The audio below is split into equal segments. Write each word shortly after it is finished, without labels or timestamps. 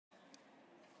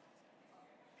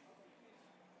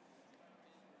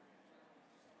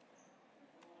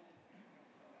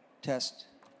Test.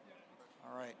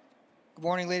 All right. Good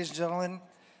morning, ladies and gentlemen.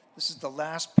 This is the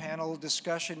last panel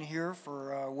discussion here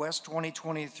for West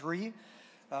 2023.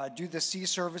 Do the Sea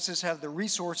Services have the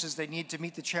resources they need to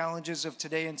meet the challenges of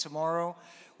today and tomorrow?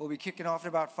 We'll be kicking off in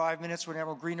about 5 minutes when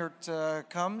Admiral Greenert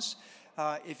comes.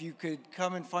 If you could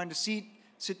come and find a seat,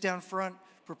 sit down front,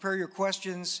 prepare your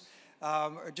questions.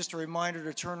 Just a reminder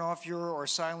to turn off or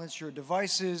silence your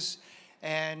devices.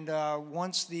 And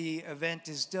once the event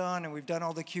is done and we've done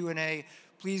all the Q&A,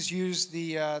 please use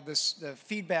the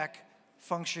feedback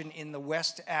function in the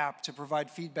West app to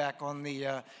provide feedback on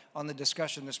the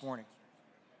discussion this morning.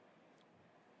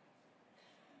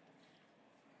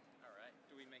 All right.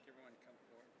 Do we make everyone come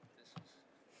forward? This is.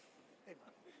 Hey,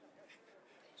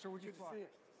 sir, would you fly?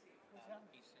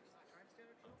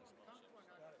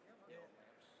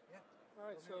 All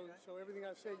right, so everything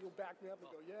I say, you'll back me up and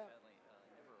go, yeah.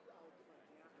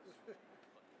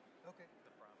 Okay.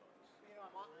 You know,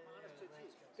 I'm honest with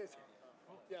you.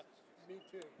 Yeah, me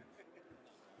too.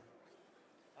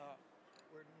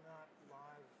 We're not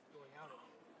live going out at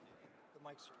the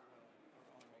mics are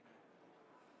on right now.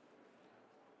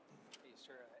 Hey,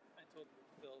 sir, I told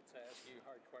Bill to ask you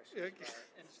hard questions about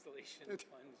installation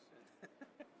funds.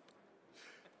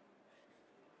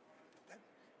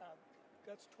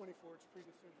 That's 24, it's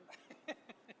pre-decision.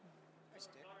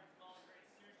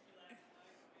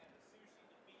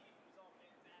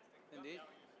 Indeed.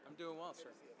 I'm doing well, sir.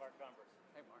 Mark Converse.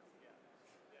 Hey, Mark.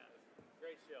 Yeah.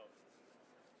 Great show.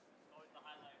 Always the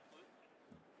highlight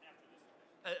after this one.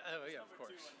 Oh, yeah, of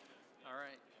course. All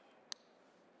right.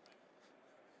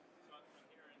 So I'm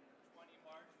hearing 20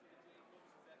 March for the vehicles.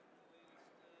 Is that the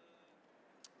latest?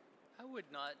 I would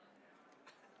not.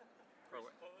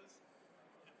 Pose?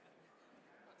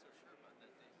 Not so sure about that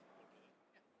date.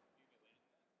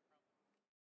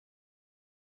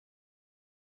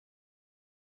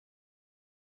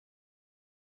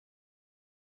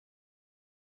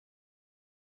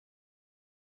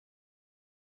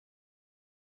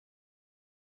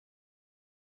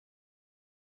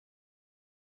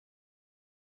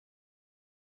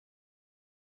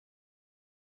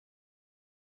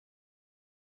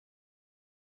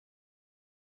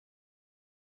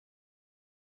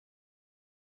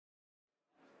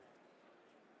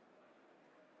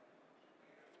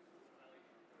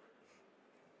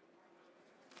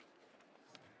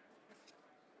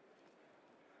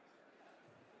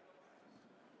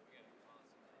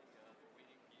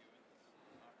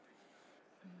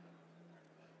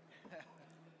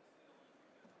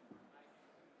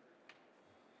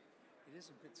 It is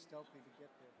a bit stealthy to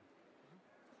get there.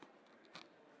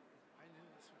 I knew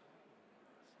this would happen.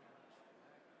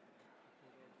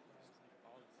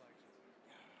 All the flags.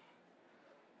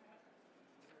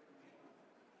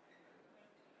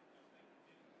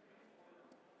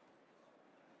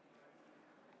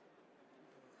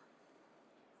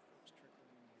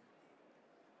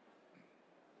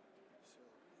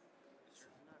 So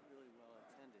it's not really well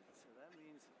attended. So that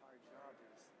means our job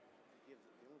is to give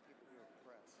the only people here are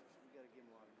press. So we got to give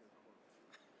them a lot of good quotes.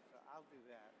 So I'll do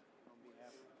that on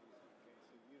behalf of you. Okay,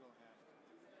 so you don't have to.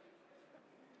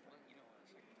 Well, you know what?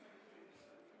 Yeah, he has. He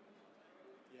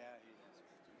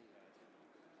has.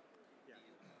 Yeah.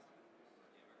 Being able to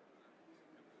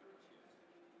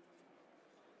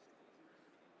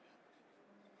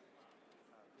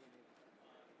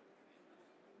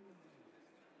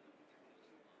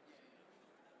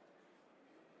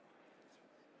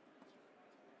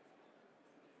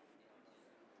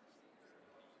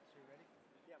So you ready?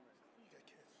 yeah, I'm ready. You got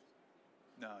kids.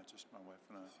 No, just my wife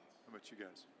and I. How about you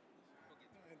guys?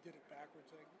 I did it backwards.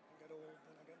 I got old,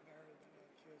 then I got married, then I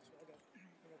had kids. So I got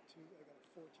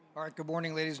 14. All right, good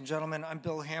morning, ladies and gentlemen. I'm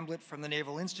Bill Hamblett from the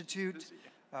Naval Institute.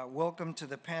 Welcome to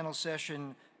the panel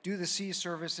session. Do the Sea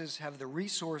Services have the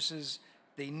resources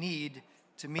they need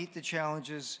to meet the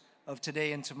challenges of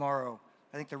today and tomorrow?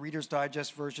 I think the Reader's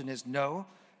Digest version is no,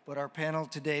 but our panel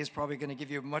today is probably going to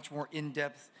give you a much more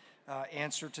in-depth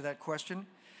answer to that question.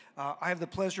 I have the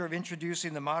pleasure of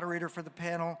introducing the moderator for the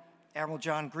panel, Admiral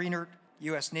John Greenert,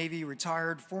 U.S. Navy,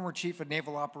 retired, former Chief of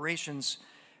Naval Operations.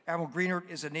 Admiral Greenert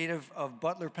is a native of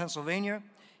Butler, Pennsylvania.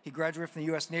 He graduated from the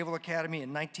U.S. Naval Academy in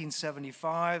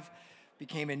 1975,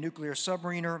 became a nuclear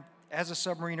submariner. As a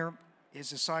submariner,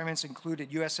 his assignments included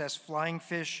USS Flying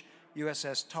Fish,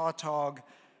 USS Tautog,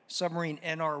 submarine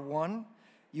NR-1,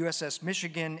 USS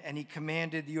Michigan, and he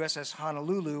commanded the USS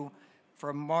Honolulu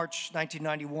from March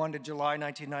 1991 to July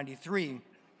 1993.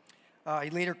 He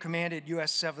later commanded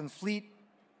U.S. 7th Fleet,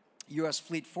 U.S.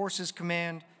 Fleet Forces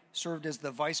Command, served as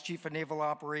the Vice Chief of Naval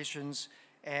Operations,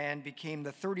 and became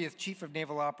the 30th Chief of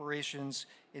Naval Operations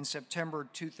in September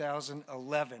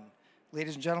 2011.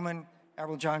 Ladies and gentlemen,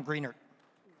 Admiral John Greenert.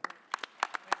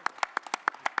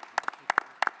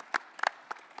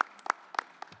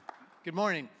 Good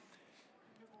morning.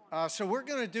 So we're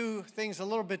going to do things a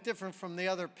little bit different from the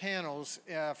other panels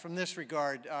from this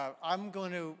regard. I'm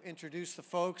going to introduce the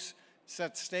folks,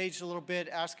 set the stage a little bit,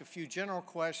 ask a few general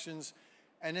questions,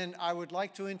 and then I would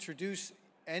like to introduce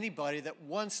anybody that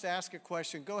wants to ask a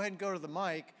question. Go ahead and go to the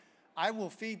mic. I will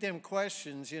feed them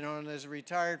questions, you know, and as a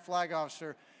retired flag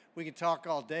officer, we can talk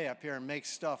all day up here and make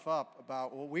stuff up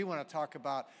about what we want to talk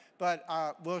about. But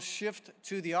we'll shift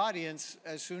to the audience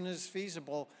as soon as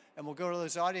feasible, and we'll go to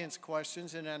those audience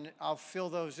questions, and then I'll fill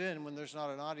those in when there's not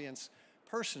an audience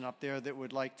person up there that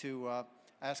would like to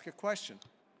ask a question.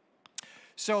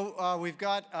 So we've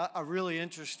got a really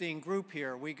interesting group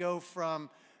here. We go from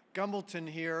Gumbleton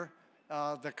here,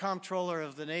 the Comptroller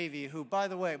of the Navy, who, by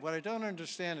the way, what I don't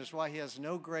understand is why he has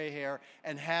no gray hair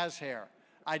and has hair.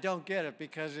 I don't get it,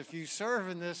 because if you serve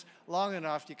in this long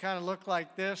enough, you kind of look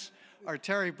like this, or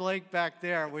Terry Blake back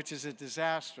there, which is a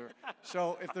disaster.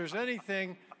 So if there's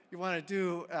anything you want to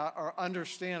do or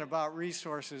understand about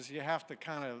resources, you have to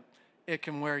kind of, it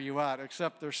can wear you out,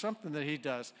 except there's something that he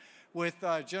does. With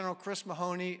General Chris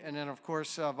Mahoney, and then, of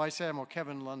course, Vice Admiral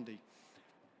Kevin Lundy.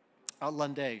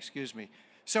 Lunday, excuse me.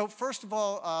 So first of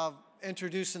all,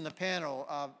 introducing the panel,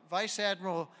 Vice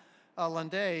Admiral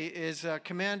Lunday is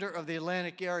commander of the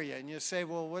Atlantic area. And you say,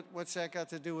 well, what's that got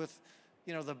to do with,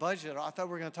 you know, the budget? I thought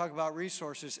we were going to talk about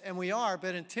resources. And we are,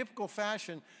 but in typical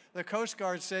fashion, the Coast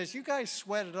Guard says, you guys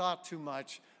sweat it out too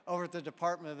much over at the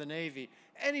Department of the Navy.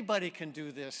 Anybody can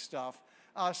do this stuff.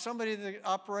 Somebody that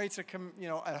operates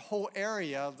a whole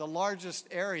area, the largest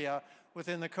area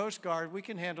within the Coast Guard, we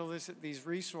can handle these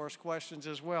resource questions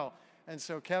as well. And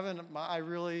so, Kevin, I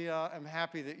really am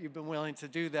happy that you've been willing to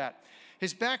do that.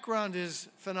 His background is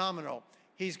phenomenal.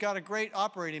 He's got a great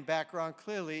operating background.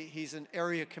 Clearly, he's an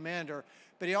area commander,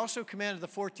 but he also commanded the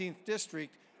 14th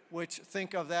District, which,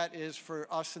 think of that as, for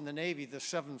us in the Navy, the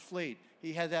 7th Fleet.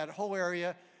 He had that whole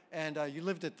area, and you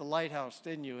lived at the lighthouse,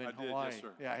 didn't you, in Hawaii? Yes, sir.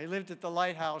 Yeah, he lived at the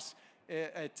lighthouse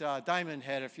at Diamond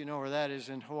Head, if you know where that is,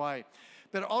 in Hawaii.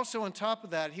 But also on top of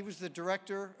that, he was the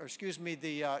director, or excuse me,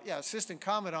 the assistant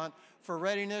commandant for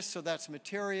readiness. So that's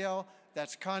material,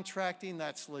 that's contracting,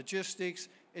 that's logistics.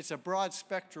 It's a broad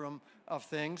spectrum of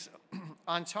things.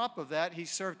 On top of that, he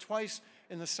served twice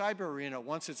in the cyber arena,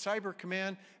 once at Cyber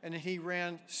Command, and he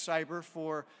ran cyber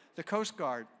for the Coast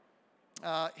Guard.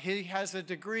 He has a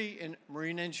degree in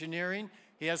marine engineering.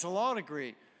 He has a law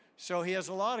degree. So he has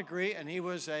a law degree, and he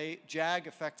was a JAG,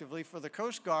 effectively, for the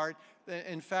Coast Guard.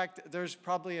 In fact, there's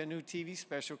probably a new TV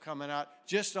special coming out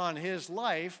just on his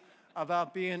life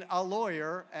about being a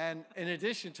lawyer, and in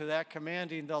addition to that,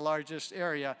 commanding the largest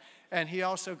area. And he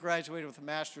also graduated with a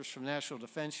master's from National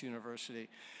Defense University.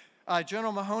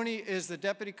 General Mahoney is the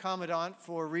Deputy Commandant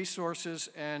for Resources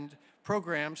and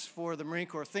Programs for the Marine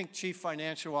Corps. Think Chief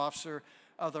Financial Officer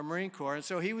of the Marine Corps. And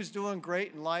so he was doing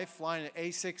great in life, flying an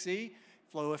A6E,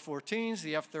 flew F-14s,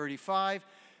 the F-35,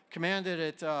 commanded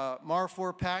at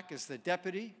MAR-4PAC as the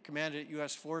deputy, commanded at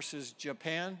U.S. Forces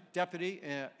Japan, deputy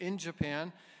in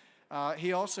Japan.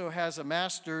 He also has a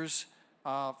master's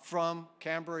from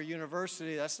Canberra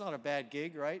University. That's not a bad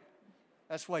gig, right?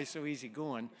 That's why he's so easy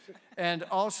going. And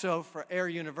also for Air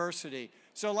University.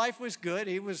 So life was good.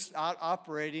 He was out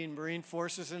operating Marine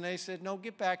Forces, and they said, no,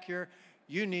 get back here.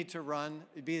 You need to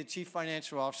be the Chief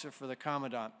Financial Officer for the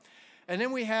Commandant. And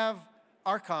then we have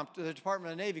the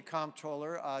Department of Navy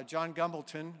Comptroller, John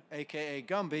Gumbleton, a.k.a.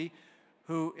 Gumby,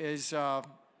 who is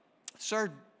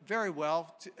served very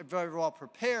well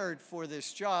prepared for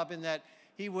this job, in that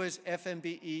he was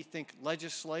FMBE, think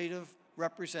legislative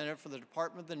representative for the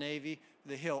Department of the Navy,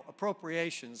 the Hill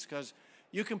Appropriations, because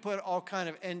you can put all kind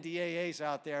of NDAAs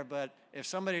out there, but if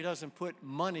somebody doesn't put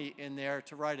money in there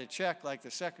to write a check, like the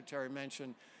Secretary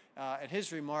mentioned at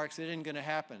his remarks, it isn't going to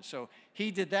happen. So he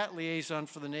did that liaison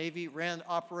for the Navy, ran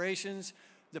operations,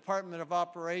 Department of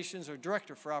Operations, or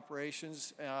Director for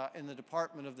Operations in the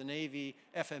Department of the Navy,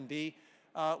 FMB,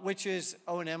 which is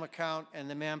O&M account and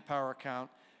the manpower account.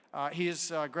 He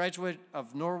is a graduate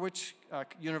of Norwich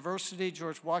University,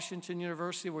 George Washington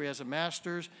University, where he has a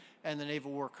master's, and the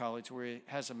Naval War College, where he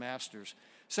has a master's.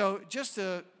 So just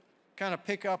to kind of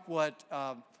pick up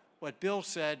what Bill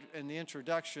said in the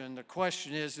introduction, the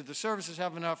question is, do the services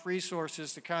have enough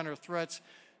resources to counter threats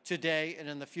today and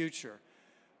in the future?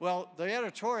 Well, the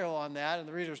editorial on that in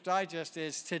the Reader's Digest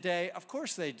is, today, of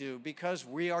course they do, because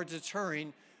we are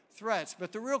deterring threats.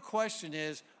 But the real question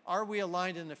is, are we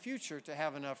aligned in the future to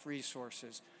have enough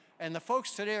resources? And the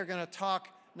folks today are going to talk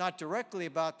not directly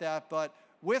about that, but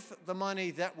with the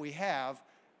money that we have,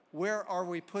 where are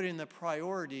we putting the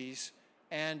priorities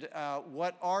and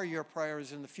what are your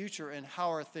priorities in the future, and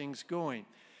how are things going?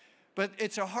 But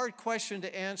it's a hard question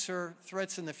to answer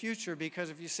threats in the future, because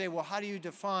if you say, well, how do you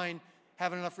define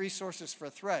having enough resources for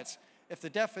threats? If the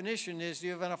definition is, do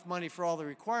you have enough money for all the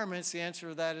requirements? The answer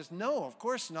to that is no, of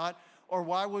course not. Or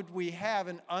why would we have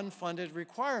an unfunded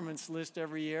requirements list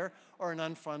every year or an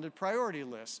unfunded priority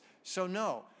list? So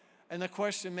no. And the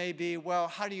question may be, well,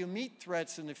 how do you meet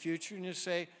threats in the future? And you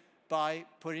say, by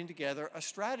putting together a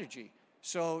strategy.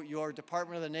 So your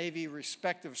Department of the Navy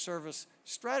respective service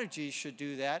strategies should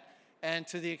do that. And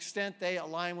to the extent they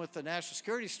align with the national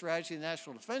security strategy, the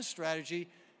national defense strategy,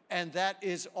 and that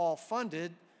is all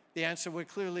funded, the answer would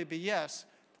clearly be yes.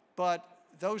 But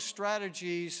those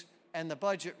strategies and the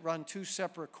budget run two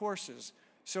separate courses.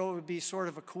 So it would be sort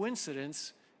of a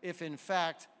coincidence if, in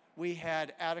fact, we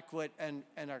had adequate and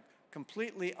a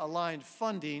completely aligned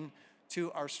funding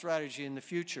to our strategy in the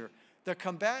future. The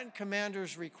combatant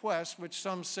commander's request, which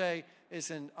some say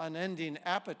is an unending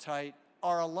appetite,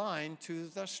 are aligned to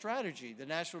the strategy, the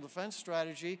national defense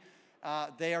strategy.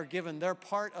 They are given their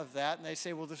part of that, and they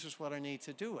say, well, this is what I need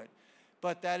to do it.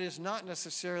 But that is not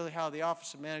necessarily how the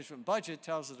Office of Management Budget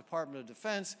tells the Department of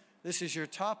Defense, this is your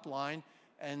top line,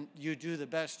 and you do the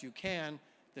best you can.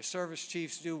 The service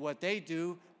chiefs do what they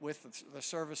do with the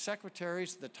service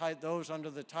secretaries, those under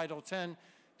the Title 10,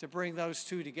 to bring those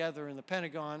two together in the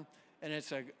Pentagon, and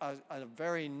it's a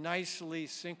very nicely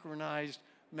synchronized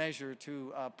measure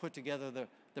to put together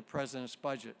the president's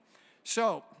budget.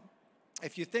 So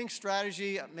if you think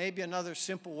strategy, maybe another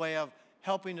simple way of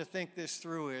helping to think this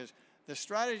through is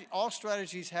all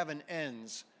strategies have an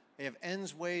ends. They have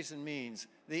ends, ways, and means.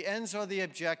 The ends are the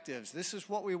objectives. This is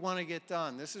what we want to get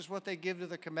done. This is what they give to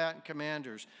the combatant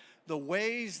commanders. The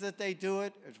ways that they do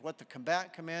it is what the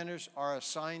combatant commanders are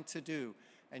assigned to do.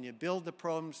 And you build the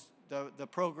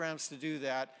programs to do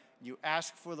that. You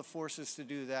ask for the forces to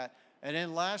do that. And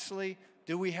then lastly,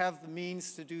 do we have the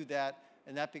means to do that?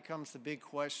 And that becomes the big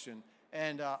question.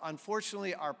 And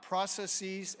unfortunately, our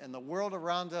processes and the world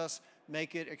around us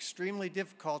make it extremely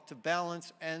difficult to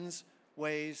balance ends,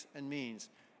 ways, and means.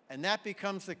 And that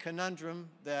becomes the conundrum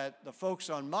that the folks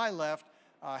on my left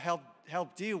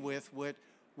help deal with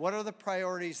what are the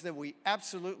priorities that we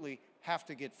absolutely have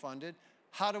to get funded?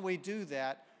 How do we do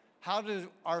that? How do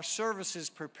our services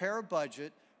prepare a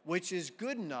budget which is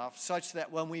good enough such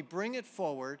that when we bring it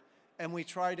forward and we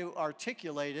try to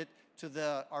articulate it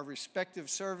to our respective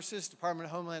services, Department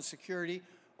of Homeland Security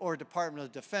or Department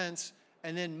of Defense,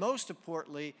 and then most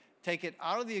importantly, take it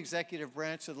out of the executive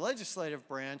branch to the legislative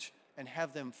branch and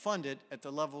have them funded at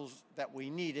the levels that we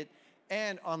need it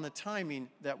and on the timing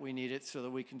that we need it so that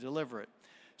we can deliver it.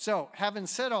 So having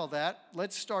said all that,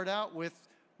 let's start out with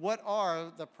what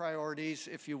are the priorities,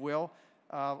 if you will,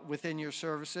 within your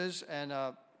services. And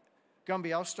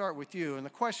Gumby, I'll start with you. And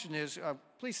the question is,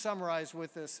 please summarize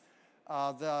with us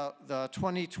the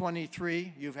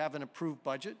 2023, you have an approved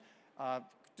budget.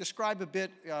 Describe a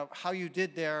bit how you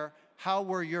did there, how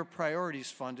were your priorities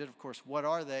funded, of course, what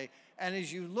are they? And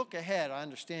as you look ahead, I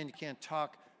understand you can't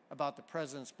talk about the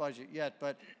president's budget yet,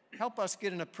 but help us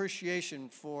get an appreciation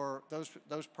for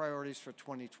those priorities for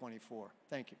 2024.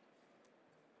 Thank you.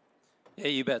 Yeah,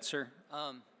 you bet, sir.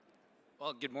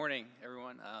 Well, good morning,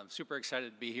 everyone. Super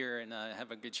excited to be here and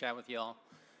have a good chat with y'all.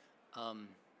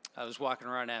 I was walking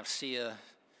around AFCEA,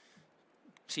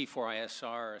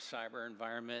 C4ISR, a cyber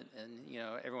environment, and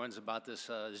everyone's about this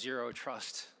zero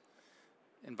trust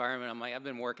environment. I'm like, I've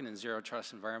been working in zero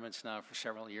trust environments now for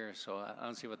several years, so I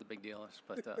don't see what the big deal is,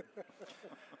 but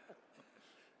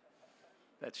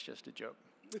that's just a joke.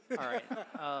 All right.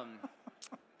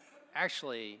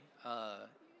 Actually,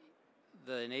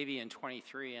 the Navy in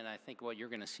 23, and I think what you're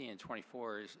going to see in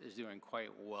 24 is doing quite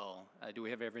well. Do we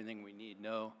have everything we need?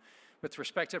 No. With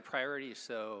respect to priorities,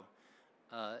 though,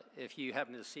 if you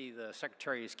happen to see the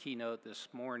Secretary's keynote this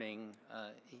morning,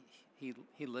 he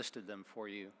listed them for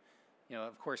you.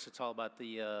 Of course, it's all about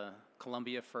the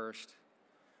Columbia first,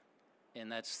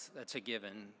 and that's a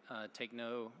given. Take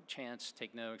no chance,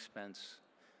 take no expense.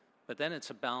 But then it's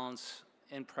a balance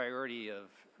and priority of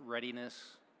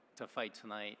readiness to fight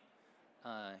tonight,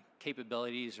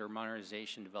 capabilities or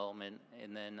modernization development,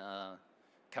 and then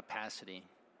capacity.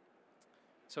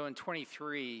 So in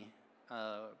 23,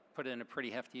 put in a pretty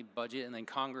hefty budget, and then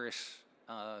Congress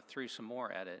threw some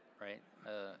more at it, right?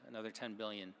 Another $10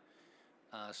 billion.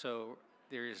 So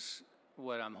there's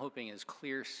what I'm hoping is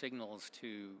clear signals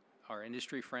to our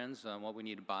industry friends on what we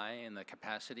need to buy in the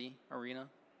capacity arena.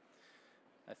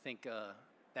 I think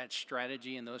that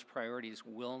strategy and those priorities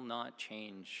will not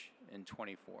change in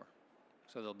 24.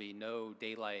 So there'll be no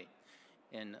daylight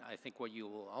And I think what you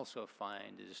will also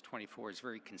find is 24 is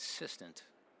very consistent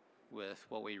with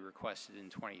what we requested in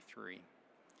 23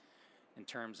 in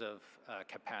terms of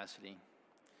capacity.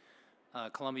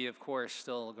 Columbia, of course,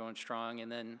 still going strong.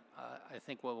 And then I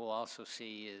think what we'll also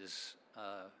see is,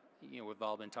 we've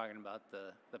all been talking about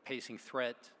the pacing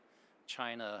threat,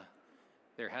 China.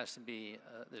 There has to be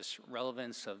this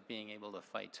relevance of being able to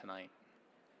fight tonight.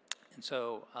 And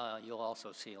so you'll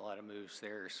also see a lot of moves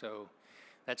there. So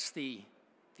that's the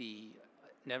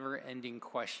never-ending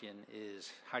question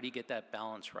is, how do you get that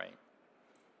balance right?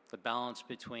 The balance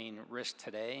between risk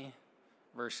today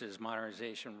versus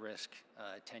modernization risk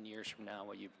 10 years from now,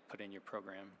 what you put in your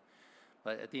program.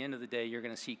 But at the end of the day, you're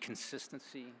going to see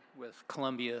consistency with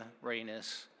Columbia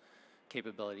readiness,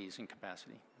 capabilities, and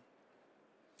capacity.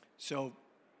 So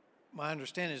my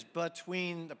understanding is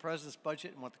between the president's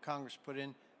budget and what the Congress put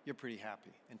in, you're pretty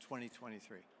happy in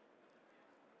 2023.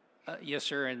 Yes,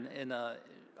 sir, and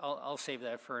I'll save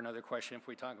that for another question if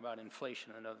we talk about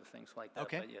inflation and other things like that.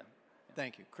 Okay. But yeah.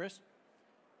 Thank you. Chris?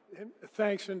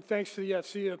 Thanks, and thanks to the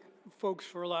FCA folks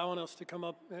for allowing us to come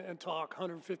up and talk.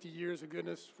 150 years of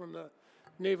goodness from the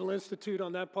Naval Institute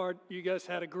on that part. You guys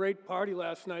had a great party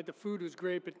last night. The food was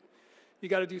great, but you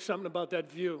got to do something about that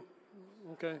view,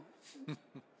 okay?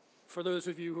 For those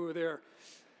of you who are there.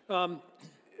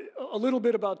 A little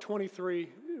bit about 23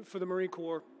 for the Marine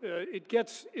Corps. It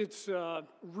gets its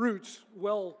roots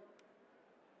well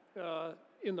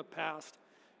in the past.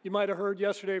 You might have heard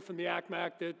yesterday from the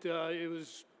ACMAC that it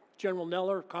was General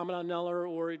Neller, Commandant Neller,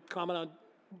 or Commandant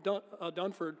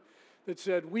Dunford that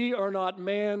said, "We are not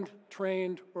manned,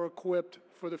 trained, or equipped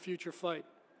for the future fight."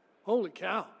 Holy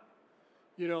cow.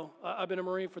 You know, I've been a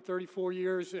Marine for 34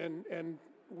 years, and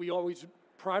we always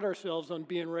pride ourselves on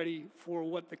being ready for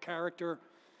what the character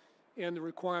and the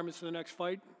requirements of the next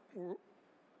fight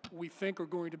we think are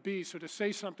going to be. So to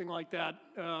say something like that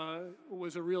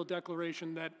was a real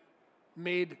declaration that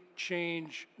made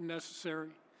change necessary.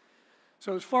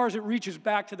 So as far as it reaches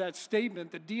back to that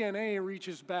statement, the DNA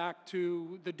reaches back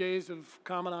to the days of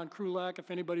Commandant Krulak. If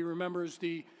anybody remembers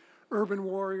the Urban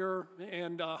Warrior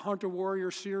and Hunter Warrior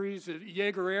series,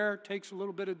 Jaeger Air takes a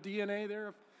little bit of DNA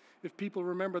there, if people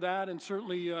remember that, and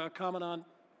certainly Commandant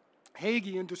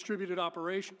Hagee in distributed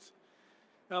operations.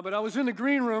 But I was in the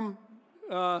green room,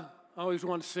 I always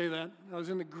want to say that, I was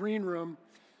in the green room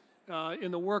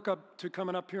in the workup to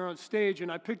coming up here on stage,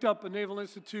 and I picked up a Naval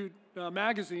Institute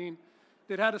magazine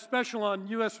that had a special on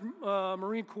U.S.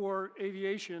 Marine Corps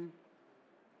aviation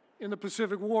in the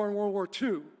Pacific War and World War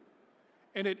II.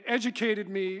 And it educated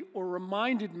me or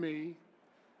reminded me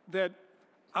that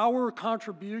our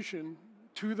contribution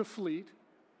to the fleet,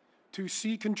 to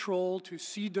sea control, to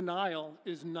sea denial,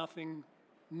 is nothing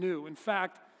new. In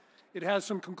fact, it has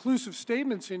some conclusive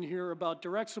statements in here about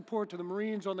direct support to the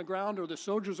Marines on the ground or the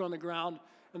soldiers on the ground,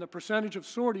 and the percentage of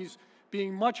sorties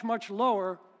being much, much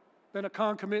lower than a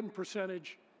concomitant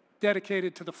percentage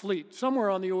dedicated to the fleet, somewhere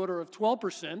on the order of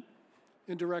 12%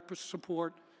 in direct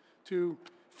support to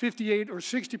 58 or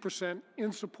 60%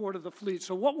 in support of the fleet.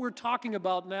 So what we're talking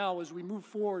about now as we move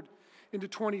forward into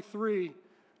 23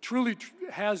 truly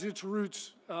has its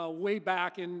roots way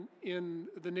back in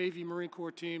the Navy Marine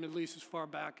Corps team, at least as far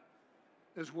back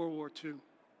as World War II.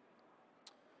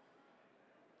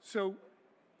 So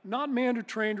not manned or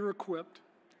trained or equipped.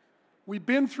 We've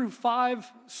been through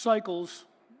 5 cycles,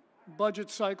 budget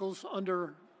cycles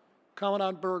under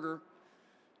Commandant Berger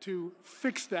to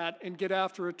fix that and get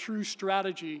after a true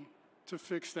strategy to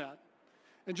fix that.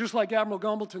 And just like Admiral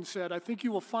Gumbleton said, I think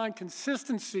you will find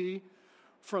consistency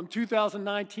from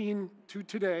 2019 to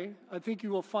today. I think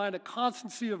you will find a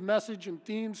constancy of message and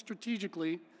themes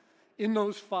strategically in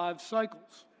those 5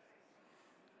 cycles.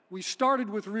 We started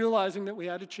with realizing that we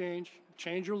had to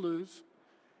change or lose.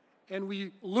 And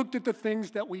we looked at the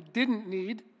things that we didn't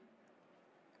need.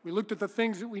 We looked at the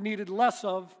things that we needed less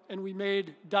of, and we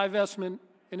made divestment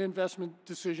and investment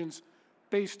decisions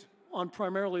based on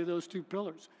primarily those 2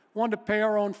 pillars. Wanted to pay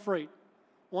our own freight,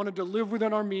 wanted to live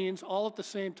within our means, all at the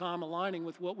same time aligning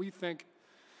with what we think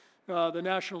the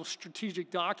national strategic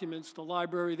documents, the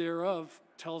library thereof,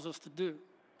 tells us to do.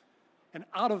 And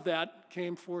out of that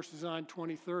came Force Design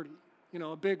 2030. You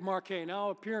know, a big marquee, now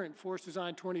appearing, Force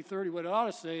Design 2030. What it ought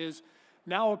to say is,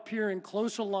 now appear in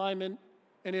close alignment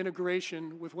and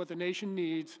integration with what the nation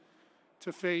needs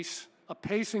to face a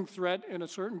pacing threat in a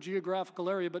certain geographical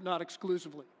area, but not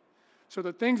exclusively. So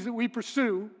the things that we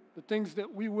pursue, the things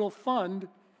that we will fund,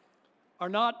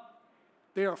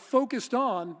 they are focused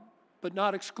on, but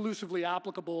not exclusively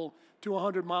applicable to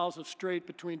 100 miles of strait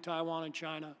between Taiwan and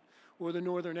China, or the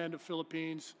northern end of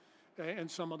Philippines and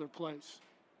some other place.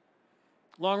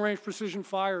 Long-range precision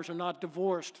fires are not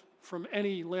divorced from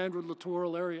any landward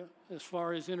littoral area as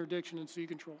far as interdiction and sea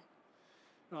control.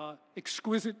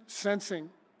 Exquisite sensing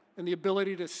and the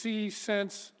ability to see,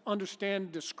 sense,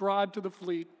 understand, describe to the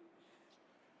fleet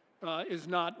is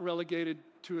not relegated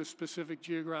to a specific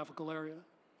geographical area.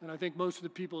 And I think most of the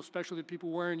people, especially the people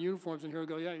wearing uniforms in here,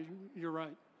 go, yeah, you're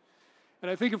right. And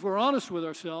I think if we're honest with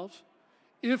ourselves,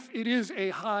 if it is a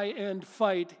high-end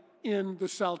fight in the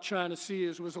South China Sea,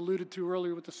 as was alluded to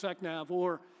earlier with the SECNAV,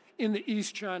 or in the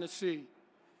East China Sea,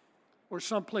 or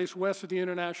someplace west of the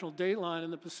international date line in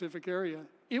the Pacific area,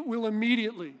 it will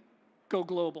immediately go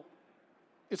global.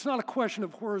 It's not a question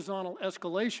of horizontal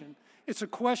escalation. It's a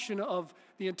question of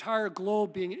the entire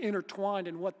globe being intertwined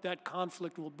in what that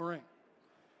conflict will bring.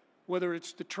 Whether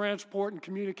it's the transport and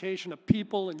communication of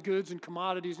people and goods and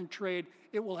commodities and trade,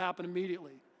 it will happen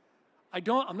immediately.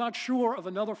 I'm not sure of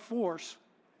another force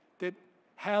that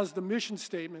has the mission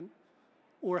statement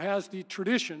or has the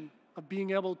tradition of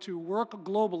being able to work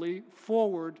globally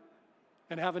forward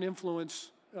and have an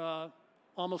influence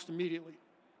almost immediately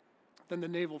than the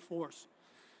naval force.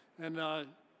 And,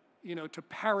 you know, to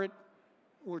parrot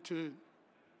or to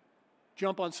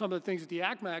jump on some of the things that the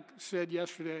ACMAC said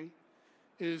yesterday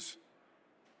is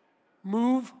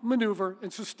move, maneuver,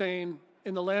 and sustain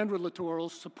in the landward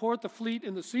littorals, support the fleet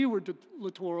in the seaward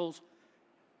littorals,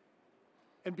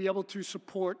 and be able to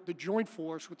support the joint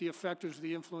force with the effectors of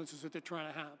the influences that they're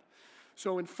trying to have.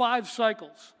 So in 5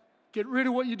 cycles, get rid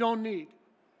of what you don't need,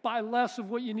 buy less of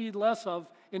what you need less of,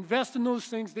 invest in those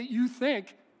things that you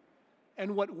think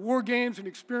and what war games and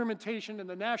experimentation and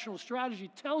the national strategy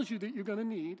tells you that you're going to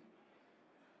need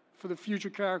for the future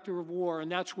character of war,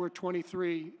 and that's where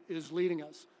 23 is leading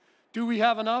us. Do we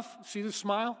have enough? See the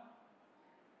smile?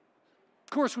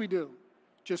 Of course we do.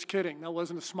 Just kidding, that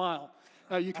wasn't a smile.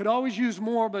 You could always use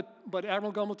more, but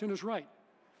Admiral Gumbleton is right.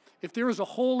 If there is a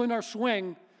hole in our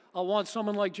swing, I'll want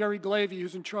someone like Jerry Glavey,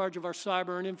 who's in charge of our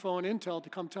cyber and info and intel, to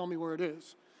come tell me where it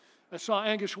is. I saw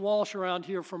Angus Walsh around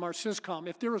here from our SysCom.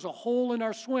 If there is a hole in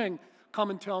our swing,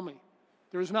 come and tell me.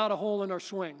 There is not a hole in our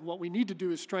swing. What we need to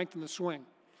do is strengthen the swing.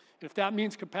 And if that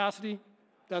means capacity,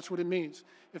 that's what it means.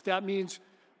 If that means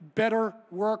better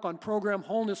work on program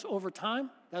wholeness over time,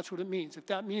 that's what it means. If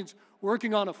that means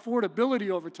working on affordability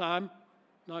over time,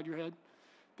 nod your head,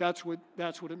 that's what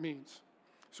it means.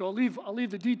 So I'll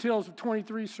leave the details of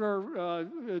 23, sir,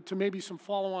 to maybe some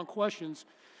follow-on questions.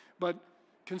 But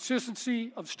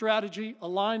consistency of strategy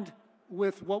aligned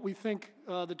with what we think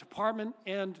the department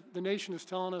and the nation is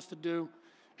telling us to do,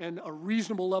 and a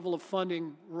reasonable level of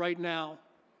funding right now.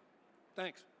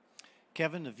 Thanks.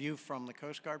 Kevin, the view from the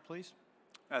Coast Guard, please.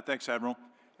 Thanks, Admiral.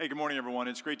 Hey, good morning, everyone.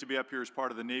 It's great to be up here as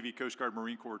part of the Navy, Coast Guard,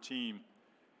 Marine Corps team.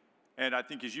 And I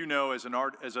think, as you know, as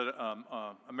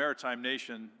a maritime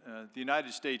nation, the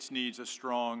United States needs a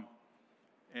strong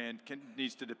and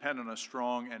needs to depend on a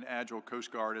strong and agile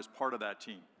Coast Guard as part of that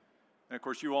team. And of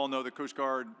course, you all know the Coast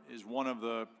Guard is one of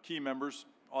the key members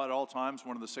at all times,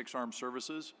 one of the 6 armed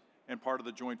services, and part of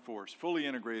the Joint Force, fully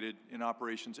integrated in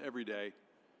operations every day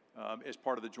as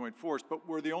part of the Joint Force. But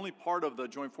we're the only part of the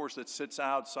Joint Force that sits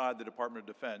outside the Department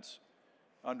of Defense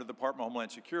under the Department of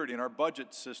Homeland Security, and our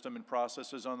budget system and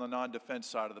process is on the non-defense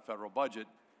side of the federal budget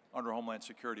under Homeland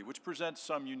Security, which presents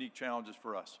some unique challenges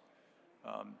for us.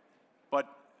 But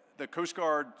the Coast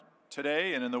Guard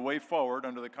today and in the way forward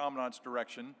under the Commandant's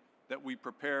direction that we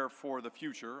prepare for the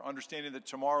future, understanding that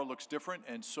tomorrow looks different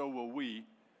and so will we,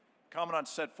 Commandant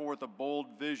set forth a bold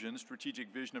vision,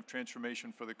 strategic vision of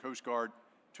transformation for the Coast Guard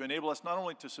to enable us not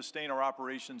only to sustain our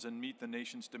operations and meet the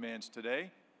nation's demands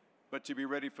today, but to be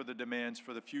ready for the demands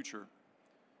for the future.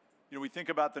 You know, we think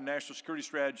about the national security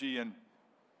strategy, and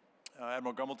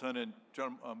Admiral Gumbleton and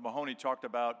John Mahoney talked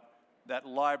about that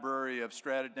library of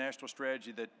national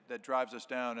strategy that drives us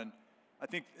down. And I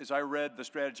think as I read the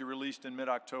strategy released in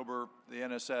mid-October, the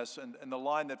NSS, and the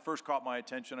line that first caught my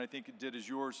attention, I think it did as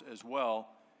yours as well,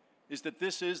 is that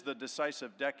this is the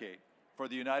decisive decade for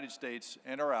the United States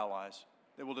and our allies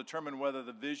that will determine whether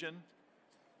the vision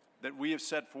that we have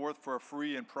set forth for a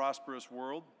free and prosperous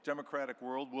world, democratic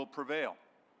world, will prevail.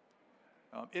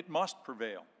 It must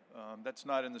prevail. That's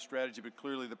not in the strategy, but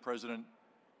clearly the President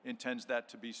intends that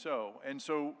to be so. And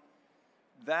so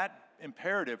that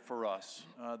imperative for us,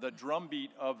 the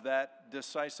drumbeat of that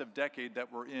decisive decade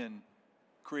that we're in,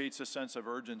 creates a sense of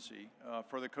urgency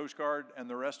for the Coast Guard and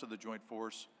the rest of the Joint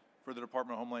Force, for the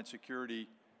Department of Homeland Security,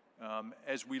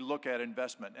 as we look at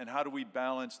investment and how do we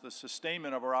balance the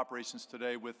sustainment of our operations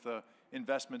today with the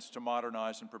investments to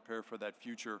modernize and prepare for that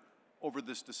future over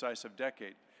this decisive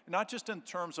decade. Not just in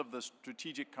terms of the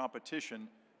strategic competition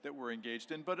that we're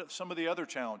engaged in, but some of the other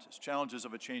challenges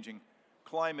of a changing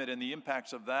climate and the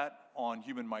impacts of that on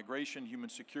human migration, human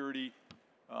security,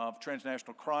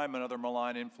 transnational crime and other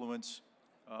malign influence,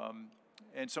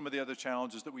 and some of the other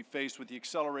challenges that we face with the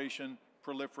acceleration,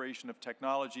 proliferation of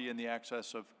technology and the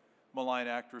access of malign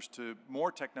actors to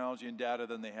more technology and data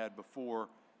than they had before,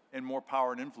 and more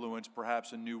power and influence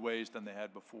perhaps in new ways than they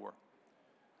had before.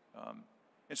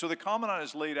 And so the Commandant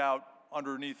has laid out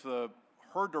underneath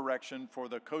her direction for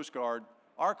the Coast Guard.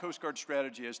 Our Coast Guard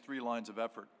strategy has 3 lines of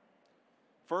effort.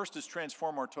 First is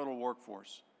transform our total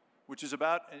workforce, which is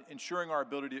about ensuring our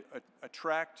ability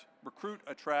to recruit,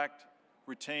 attract,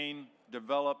 retain,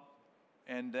 develop,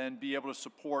 and then be able to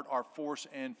support our force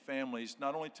and families,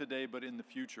 not only today but in the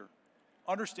future.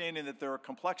 Understanding that there are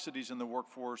complexities in the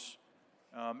workforce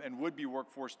and would-be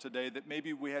workforce today that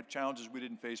maybe we had challenges we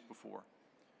didn't face before.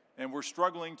 And we're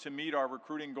struggling to meet our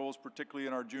recruiting goals, particularly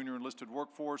in our junior enlisted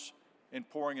workforce, and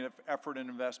pouring in effort and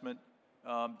investment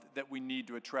that we need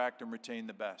to attract and retain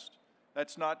the best.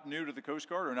 That's not new to the Coast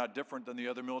Guard or not different than the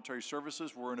other military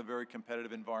services. We're in a very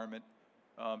competitive environment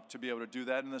to be able to do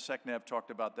that, and the SecNav talked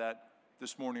about that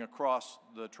this morning across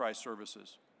the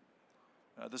tri-services.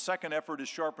 The second effort is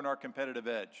sharpen our competitive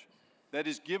edge. That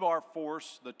is, give our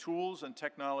force the tools and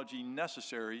technology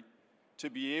necessary to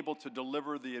be able to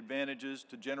deliver the advantages,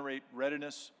 to generate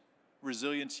readiness,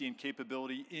 resiliency, and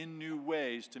capability in new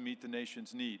ways to meet the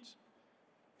nation's needs.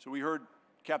 So we heard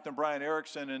Captain Brian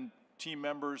Erickson and team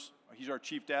members, he's our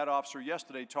Chief Data Officer,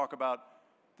 yesterday talk about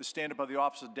the stand-up of the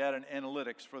Office of Data and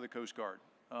Analytics for the Coast Guard,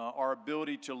 our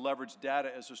ability to leverage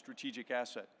data as a strategic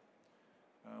asset.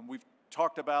 We've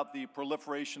talked about the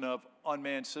proliferation of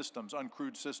unmanned systems,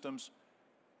 uncrewed systems,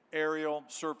 aerial,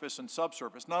 surface, and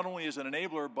subsurface, not only as an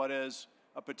enabler, but as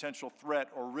a potential threat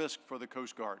or risk for the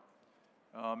Coast Guard.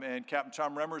 And Captain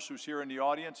Tom Remmers, who's here in the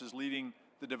audience, is leading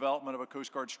the development of a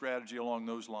Coast Guard strategy along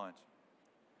those lines.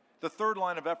 The third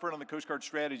line of effort on the Coast Guard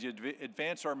strategy is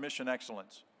advance our mission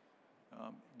excellence.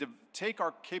 Take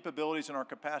our capabilities and our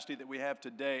capacity that we have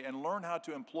today and learn how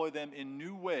to employ them in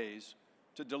new ways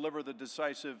to deliver the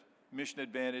decisive mission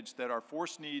advantage that our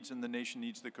force needs and the nation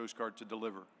needs the Coast Guard to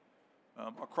deliver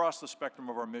across the spectrum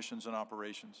of our missions and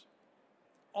operations.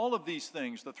 All of these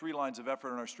things, the 3 lines of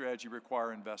effort in our strategy,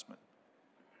 require investment.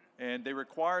 And they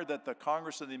require that the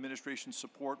Congress and the administration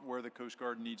support where the Coast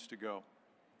Guard needs to go.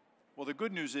 Well, the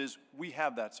good news is we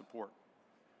have that support.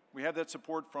 We have that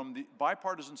support from the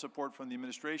bipartisan support from the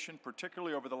administration,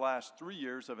 particularly over the last 3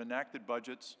 years of enacted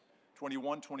budgets,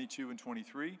 21, 22, and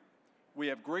 23. We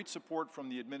have great support from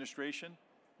the administration,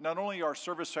 not only our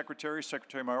service secretary,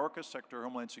 Secretary Mayorkas, Secretary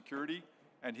of Homeland Security,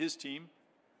 and his team,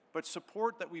 but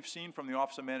support that we've seen from the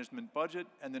Office of Management Budget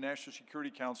and the National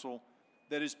Security Council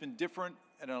that has been different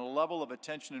and at a level of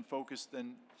attention and focus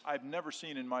than I've never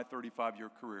seen in my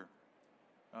 35-year career.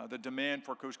 The demand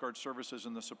for Coast Guard services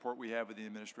and the support we have with the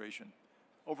administration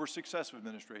over successive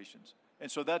administrations. And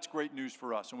so that's great news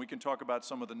for us. And we can talk about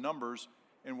some of the numbers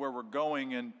and where we're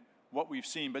going and what we've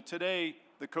seen. But today,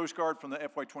 the Coast Guard from the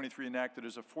FY23 enacted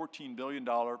is a $14 billion,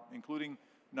 including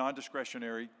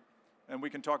non-discretionary. And we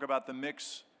can talk about the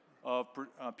mix of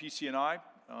PC&I,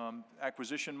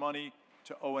 acquisition money,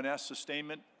 to O&S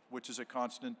sustainment, which is a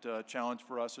constant challenge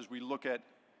for us as we look at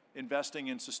investing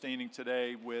and sustaining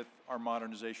today with our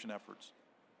modernization efforts.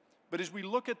 But as we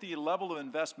look at the level of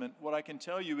investment, what I can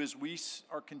tell you is we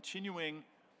are continuing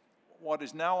what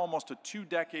is now almost 2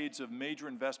 decades of major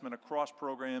investment across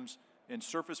programs in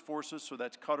surface forces, so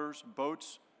that's cutters,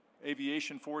 boats,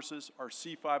 aviation forces, our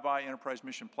C5I Enterprise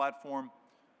Mission Platform,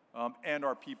 and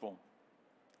our people,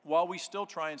 while we still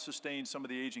try and sustain some of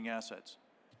the aging assets.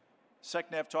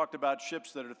 SecNav talked about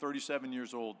ships that are 37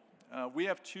 years old. We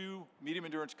have 2 medium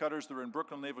endurance cutters that are in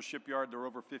Brooklyn Naval Shipyard. They're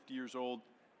over 50 years old.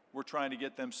 We're trying to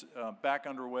get them back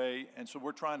underway, and so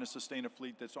we're trying to sustain a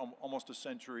fleet that's almost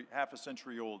half a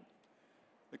century old.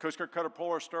 The Coast Guard cutter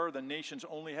Polar Star, the nation's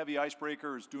only heavy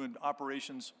icebreaker, is doing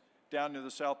operations down near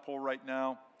the South Pole right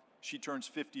now. She turns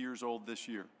 50 years old this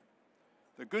year.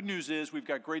 The good news is we've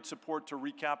got great support to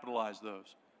recapitalize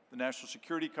those. The national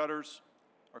security cutters,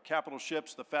 our capital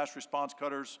ships, the fast response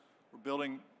cutters. We're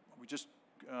building. We just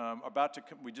are about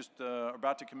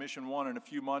to commission one in a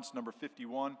few months, number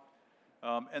 51.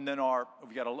 And then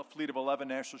we've got a fleet of 11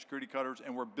 national security cutters,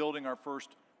 and we're building our first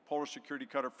Polar security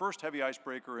cutter, first heavy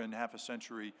icebreaker in half a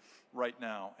century right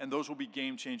now. And those will be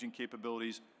game-changing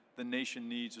capabilities the nation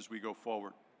needs as we go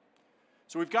forward.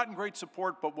 So we've gotten great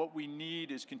support, but what we need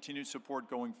is continued support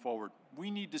going forward. We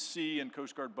need to see in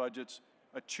Coast Guard budgets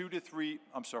a 3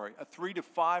 to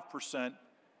 5%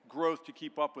 growth to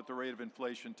keep up with the rate of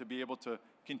inflation, to be able to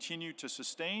continue to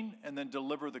sustain and then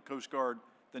deliver the Coast Guard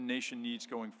the nation needs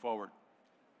going forward.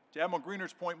 To Admiral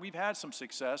Greener's point, we've had some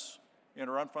success in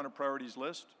our unfunded priorities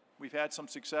list. We've had some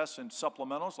success in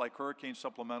supplementals, like hurricane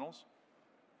supplementals.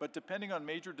 But depending on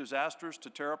major disasters to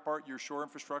tear apart your shore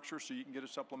infrastructure so you can get a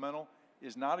supplemental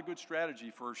is not a good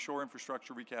strategy for shore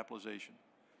infrastructure recapitalization.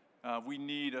 We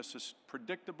need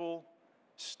predictable,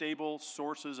 stable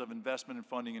sources of investment and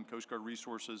funding in Coast Guard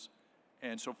resources.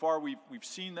 And so far, we've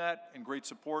seen that and great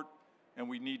support, and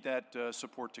we need that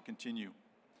support to continue.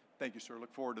 Thank you, sir.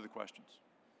 Look forward to the questions.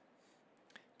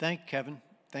 Thank you, Kevin.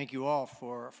 Thank you all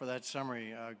for that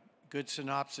summary. Good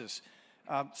synopsis.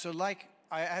 So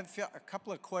I have a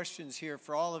couple of questions here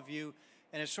for all of you,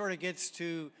 and it sort of gets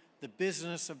to the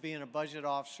business of being a budget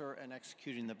officer and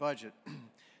executing the budget.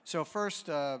 So first,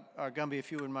 Gumby,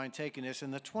 if you wouldn't mind taking this,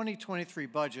 in the 2023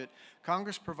 budget,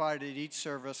 Congress provided each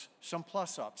service some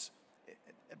plus-ups,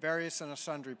 various and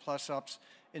sundry plus-ups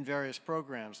in various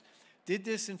programs. Did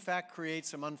this, in fact, create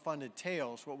some unfunded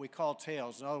tails, what we call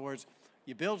tails? In other words,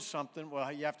 you build something,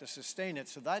 well, you have to sustain it,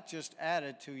 so that just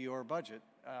added to your budget,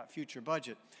 future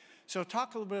budget. So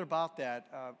talk a little bit about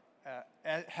that.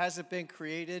 Has it been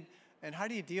created, and how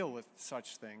do you deal with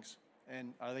such things?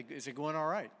 And is it going all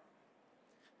right?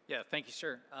 Yeah, thank you,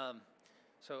 sir.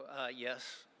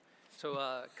 Yes.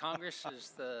 So Congress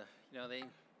is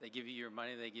they give you your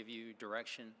money, they give you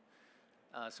direction.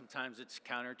 Sometimes it's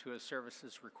counter to a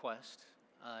services request,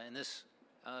 and this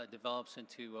develops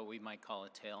into what we might call a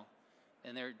tail.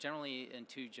 And they're generally in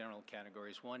two general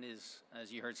categories. One is,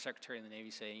 as you heard Secretary of the Navy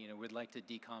say, we'd like to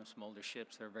decom some older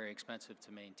ships. They're very expensive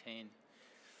to maintain.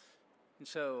 And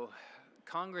so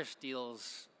Congress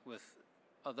deals with,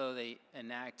 although they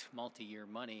enact multi-year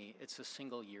money, it's a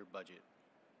single-year budget.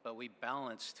 But we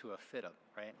balance to a fit-up,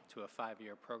 right, to a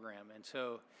 5-year program. And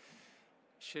so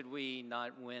should we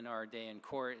not win our day in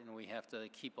court and we have to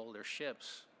keep older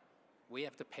ships, we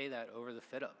have to pay that over the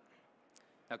fit-up.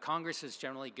 Now, Congress is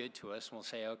generally good to us and will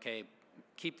say, okay,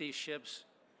 keep these ships,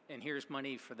 and here's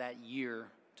money for that year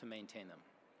to maintain them.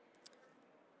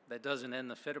 That doesn't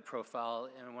end the fit-up profile.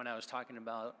 And when I was talking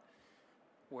about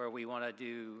where we want to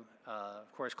do, of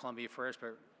course, Columbia first,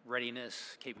 but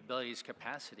readiness, capabilities,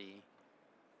 capacity,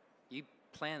 you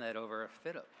plan that over a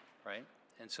fit-up, right?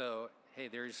 And so, hey,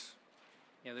 there's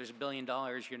 $1 billion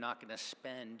you're not going to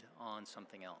spend on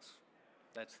something else.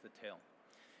 That's the tail.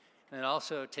 And it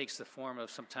also takes the form of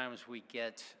sometimes we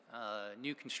get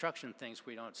new construction things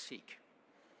we don't seek.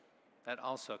 That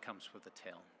also comes with a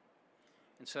tail.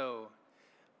 And so,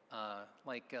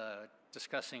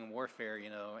 discussing warfare,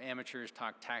 amateurs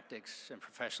talk tactics and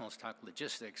professionals talk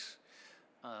logistics.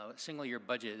 Single-year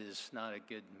budget is not a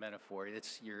good metaphor.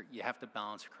 You have to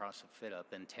balance across a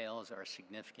fit-up, and tails are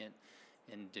significant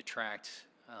and detract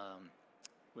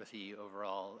with the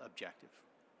overall objective.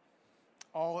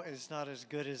 All is not as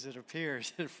good as it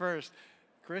appears at first.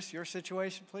 Chris, your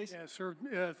situation, please? Yeah, sir.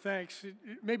 Thanks.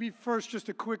 Maybe first just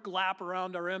a quick lap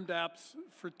around our MDAPs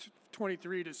for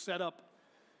 23 to set up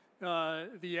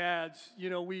the ads.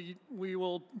 We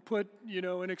will put,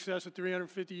 in excess of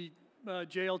 350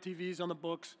 JLTVs on the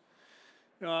books.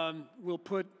 We'll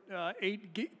put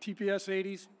 8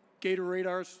 TPS-80s, Gator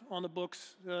radars on the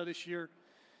books this year.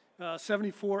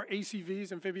 74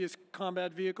 ACVs, amphibious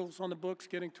combat vehicles on the books,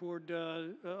 getting toward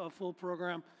a full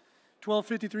program. 12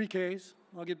 53Ks,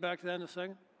 I'll get back to that in a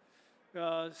second.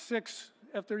 6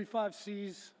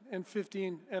 F-35Cs and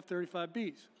 15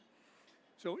 F-35Bs.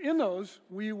 So in those,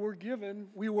 we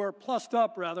were plussed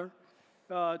up, 2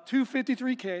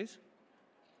 53Ks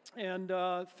and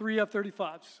 3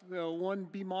 F-35s, 1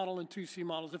 B model and 2 C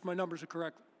models, if my numbers are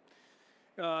correct.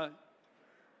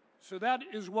 So that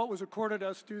is what was accorded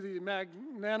us through the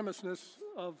magnanimousness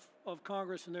of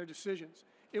Congress and their decisions.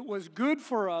 It was good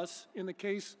for us in the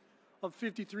case of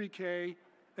 53K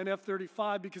and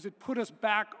F-35 because it put us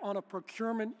back on a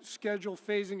procurement schedule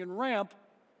phasing and ramp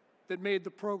that made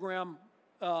the program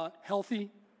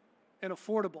healthy and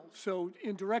affordable. So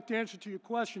in direct answer to your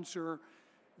question, sir,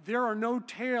 there are no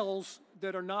tails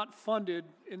that are not funded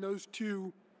in those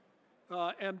 2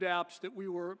 MDAPs that we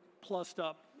were plussed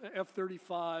up.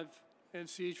 F-35 and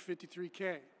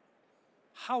CH-53K.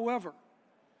 However,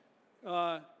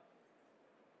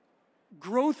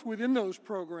 growth within those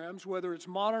programs, whether it's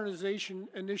modernization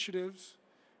initiatives,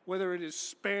 whether it is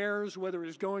spares, whether it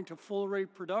is going to full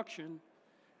rate production,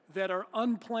 that are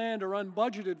unplanned or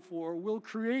unbudgeted for, will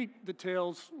create the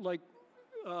tails like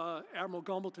Admiral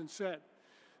Gumbleton said.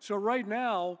 So right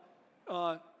now,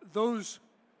 those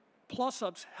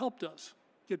plus-ups helped us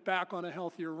get back on a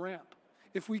healthier ramp.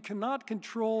 If we cannot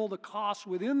control the costs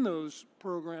within those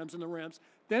programs and the ramps,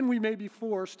 then we may be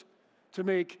forced to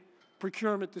make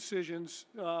procurement decisions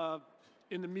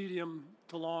in the medium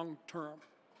to long term.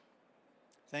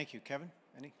 Thank you. Kevin,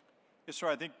 any? Yes, sir.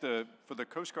 I think for the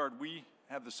Coast Guard, we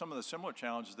have some of the similar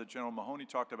challenges that General Mahoney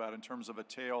talked about in terms of a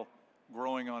tail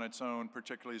growing on its own,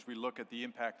 particularly as we look at the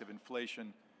impact of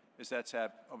inflation as that's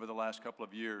had over the last couple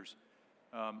of years.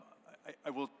 I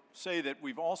will say that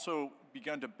we've also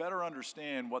begun to better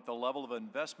understand what the level of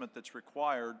investment that's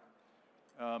required,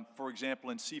 for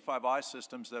example, in C5I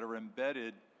systems that are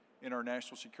embedded in our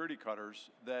national security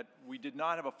cutters, that we did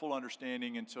not have a full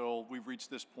understanding until we've reached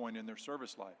this point in their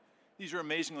service life. These are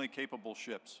amazingly capable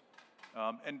ships,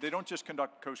 and they don't just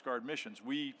conduct Coast Guard missions.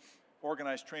 We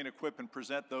organize, train, equip, and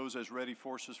present those as ready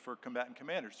forces for combatant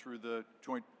commanders through the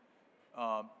Joint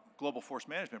Global Force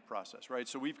Management process, right?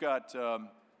 So we've got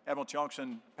Admiral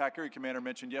Tiongson, Pac Area Commander,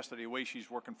 mentioned yesterday, way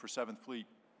she's working for 7th Fleet.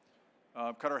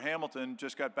 Cutter Hamilton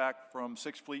just got back from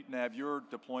 6th Fleet NAVUR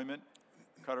deployment.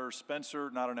 Cutter Spencer,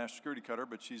 not a national security cutter,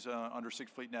 but she's under 6th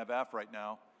Fleet NAVAF right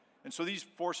now. And so these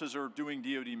forces are doing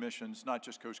DoD missions, not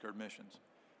just Coast Guard missions.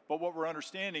 But what we're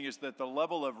understanding is that the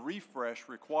level of refresh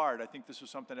required, I think this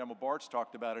is something Admiral Bartz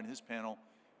talked about in his panel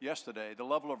yesterday, the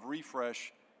level of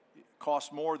refresh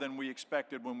costs more than we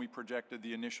expected when we projected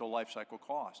the initial life cycle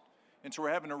cost. And so we're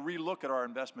having to relook at our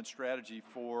investment strategy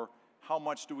for how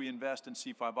much do we invest in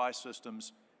C5I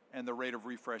systems and the rate of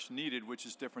refresh needed, which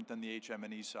is different than the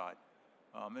HM&E side.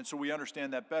 And so we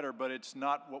understand that better, but it's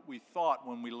not what we thought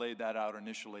when we laid that out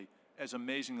initially, as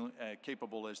amazingly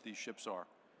capable as these ships are.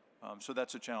 So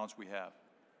that's a challenge we have.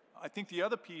 I think the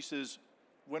other piece is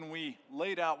when we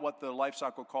laid out what the life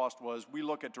cycle cost was, we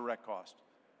look at direct cost.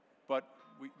 But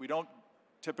we don't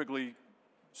typically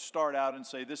start out and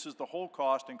say this is the whole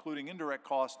cost, including indirect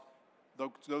cost,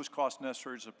 those costs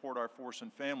necessary to support our force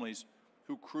and families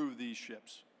who crew these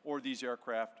ships or these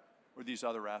aircraft or these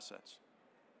other assets.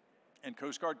 And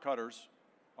Coast Guard cutters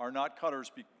are not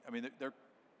cutters.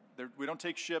 We don't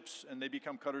take ships and they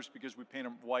become cutters because we paint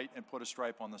them white and put a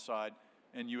stripe on the side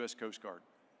and U.S. Coast Guard.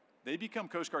 They become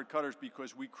Coast Guard cutters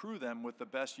because we crew them with the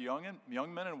best young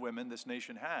men and women this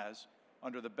nation has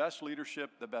under the best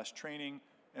leadership, the best training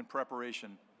and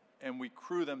preparation, and we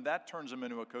crew them. That turns them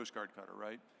into a Coast Guard cutter,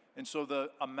 right? And so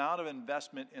the amount of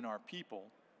investment in our people,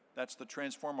 that's the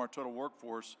transform our total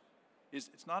workforce,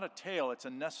 it's not a tail, it's a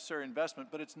necessary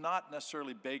investment, but it's not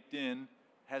necessarily baked in,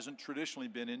 hasn't traditionally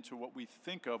been into what we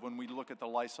think of when we look at the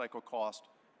life cycle cost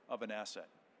of an asset,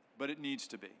 but it needs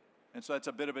to be. And so that's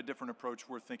a bit of a different approach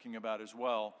we're thinking about as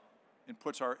well, and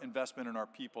puts our investment in our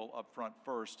people up front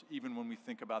first, even when we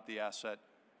think about the asset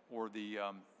or the,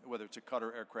 whether it's a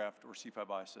cutter, aircraft, or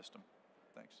C5I system.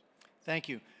 Thanks. Thank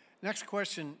you. Next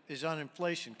question is on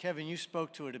inflation. Kevin, you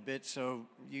spoke to it a bit, so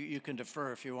you can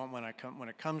defer if you want when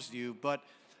it comes to you. But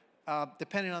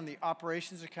depending on the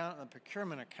operations account and the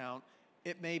procurement account,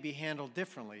 it may be handled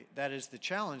differently. That is, the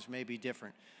challenge may be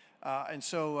different. And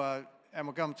so,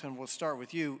 Admiral Gumpton, we'll start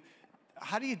with you.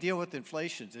 How do you deal with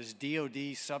inflation? Does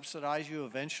DoD subsidize you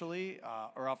eventually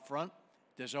or up front?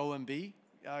 Does OMB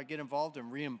get involved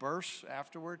and reimburse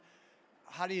afterward?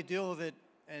 How do you deal with it?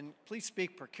 And please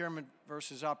speak procurement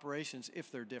versus operations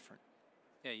if they're different.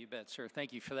 Yeah, you bet, sir.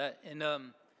 Thank you for that. And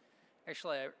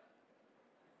actually,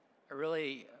 I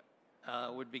really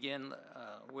would begin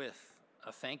with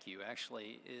a thank you,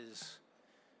 actually, is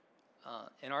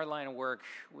in our line of work,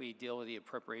 we deal with the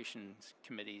appropriations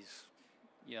committees,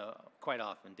 quite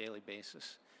often, daily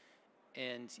basis.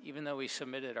 And even though we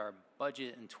submitted our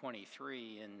budget in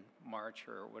 23 in March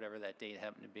or whatever that date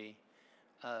happened to be,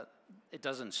 it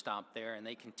doesn't stop there, and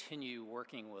they continue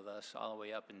working with us all the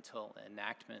way up until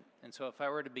enactment. And so if I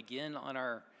were to begin on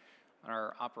our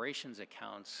operations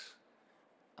accounts,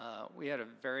 we had a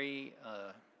very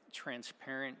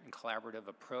transparent and collaborative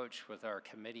approach with our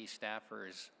committee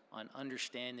staffers on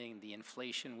understanding the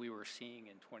inflation we were seeing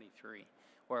in 23,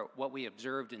 or what we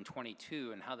observed in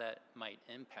 22 and how that might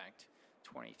impact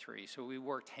 23. So we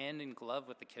worked hand in glove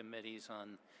with the committees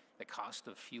on the cost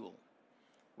of fuel,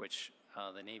 which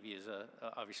the Navy is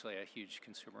obviously a huge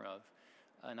consumer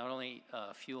of. Not only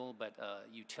fuel, but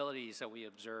utilities that we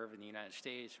observe in the United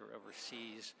States or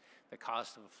overseas, the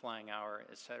cost of a flying hour,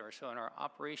 et cetera. So in our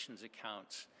operations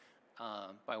accounts,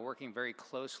 by working very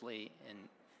closely and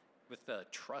with the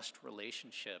trust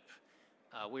relationship,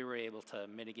 we were able to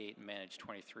mitigate and manage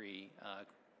 23.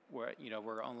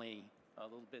 We're only a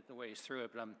little bit the ways through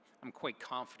it, but I'm quite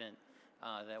confident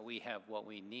that we have what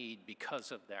we need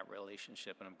because of that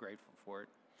relationship, and I'm grateful for it.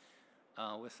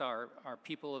 With our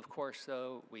people, of course,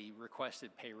 though, we requested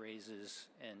pay raises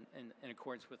in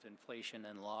accordance with inflation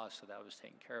and law, so that was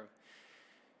taken care of.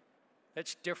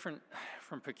 That's different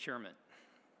from procurement.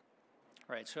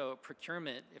 Right, so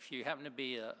procurement, if you happen to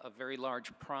be a very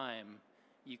large prime,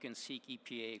 you can seek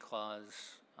EPA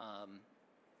clause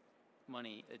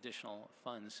money, additional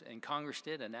funds. And Congress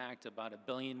did enact about $1.1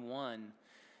 billion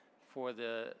for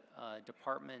the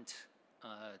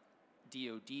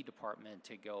DOD department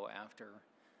to go after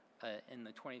in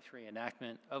the 23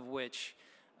 enactment, of which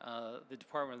the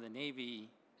Department of the Navy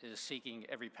is seeking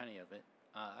every penny of it.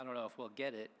 I don't know if we'll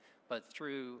get it, but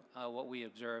through what we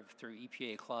observed through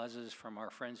EPA clauses from our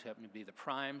friends who happen to be the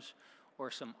primes, or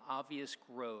some obvious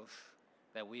growth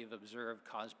that we have observed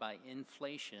caused by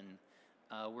inflation,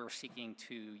 we're seeking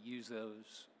to use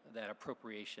that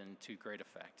appropriation to great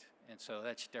effect. And so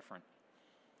that's different.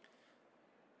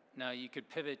 Now you could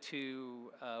pivot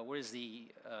to what is the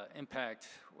impact,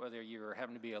 whether you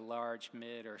happen to be a large,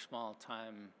 mid, or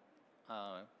small-time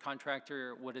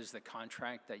contractor. What is the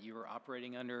contract that you are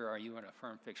operating under? Are you on a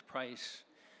firm fixed price?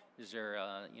 Is there,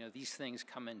 these things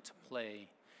come into play.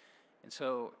 And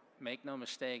so make no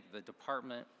mistake, the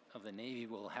Department of the Navy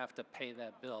will have to pay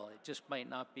that bill. It just might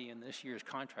not be in this year's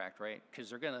contract, right?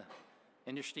 Because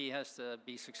industry has to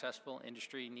be successful.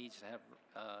 Industry needs to have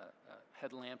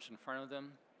headlamps in front of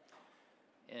them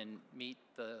and meet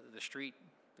the street,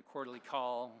 the quarterly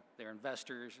call, their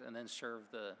investors, and then serve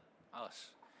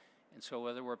us. And so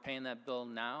whether we're paying that bill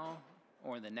now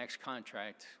or in the next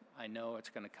contract, I know it's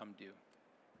going to come due.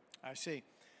 I see.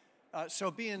 So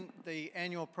being the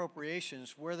annual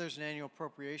appropriations, where there's an annual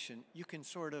appropriation, you can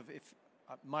sort of, if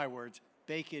my words,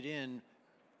 bake it in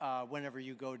whenever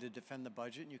you go to defend the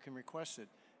budget, and you can request it.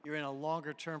 You're in a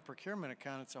longer-term procurement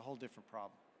account, it's a whole different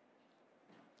problem.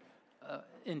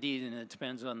 Indeed, and it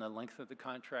depends on the length of the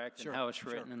contract and how it's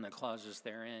written and the clauses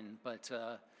therein. But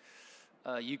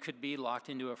you could be locked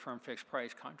into a firm fixed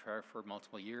price contract for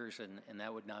multiple years, and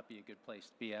that would not be a good place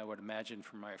to be, I would imagine,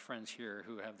 for my friends here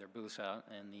who have their booths out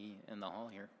in the hall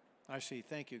here. I see.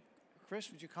 Thank you.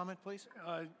 Chris, would you comment, please?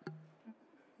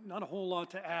 Not a whole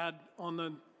lot to add on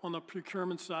the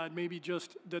procurement side, maybe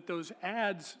just that those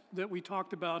ads that we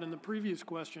talked about in the previous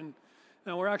question,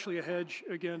 now we're actually a hedge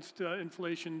against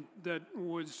inflation that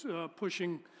was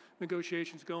pushing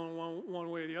negotiations going one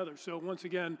way or the other. So once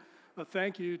again, a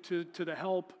thank you to the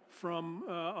help from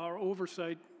our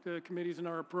oversight committees and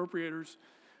our appropriators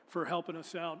for helping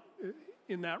us out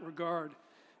in that regard.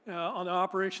 On the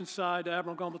operations side,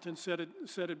 Admiral Gumbleton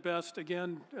said it best.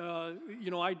 Again,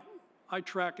 I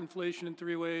track inflation in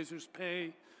three ways. There's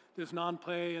pay, there's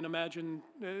non-pay, and imagine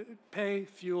pay,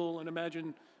 fuel, and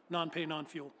imagine non-pay,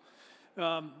 non-fuel.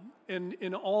 And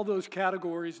in all those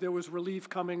categories, there was relief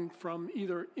coming from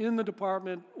either in the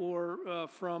department or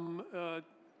from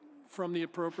the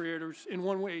appropriators in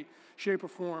one way, shape, or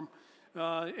form.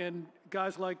 And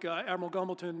guys like Admiral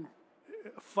Gumbleton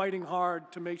fighting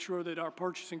hard to make sure that our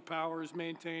purchasing power is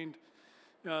maintained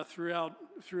throughout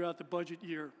the budget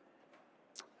year.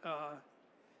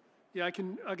 Yeah, I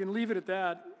can leave it at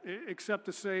that, except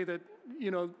to say that,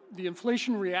 the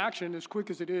inflation reaction, as quick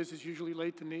as it is usually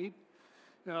late to need.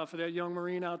 For that young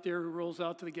Marine out there who rolls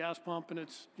out to the gas pump and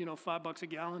it's, $5 a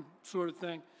gallon sort of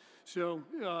thing. So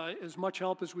as much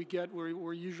help as we get,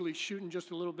 we're usually shooting just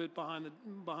a little bit behind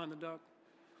the duck.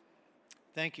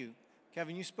 Thank you.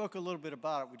 Kevin, you spoke a little bit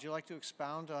about it. Would you like to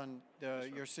expound on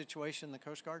your situation in the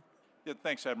Coast Guard? Yeah,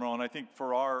 thanks, Admiral. And I think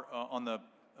for our, on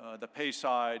the pay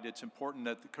side, it's important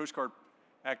that the Coast Guard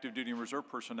active duty and reserve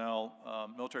personnel,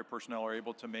 military personnel, are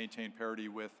able to maintain parity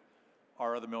with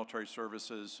our other military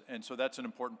services. And so that's an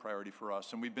important priority for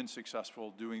us, and we've been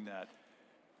successful doing that.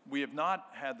 We have not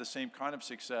had the same kind of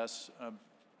success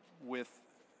with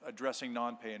addressing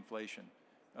non-pay inflation,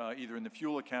 either in the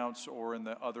fuel accounts or in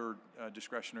the other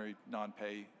discretionary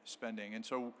non-pay spending. And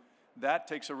so that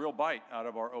takes a real bite out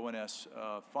of our ONS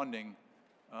funding,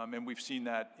 and we've seen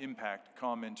that impact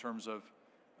come in terms of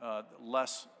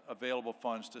less available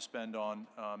funds to spend on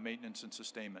maintenance and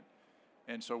sustainment.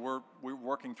 And so we're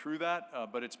working through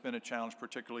that, but it's been a challenge,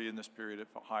 particularly in this period of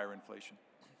higher inflation.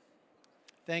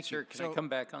 Thank you. Sir, can I come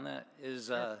back on that?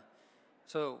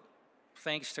 So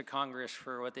thanks to Congress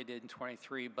for what they did in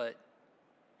 23, but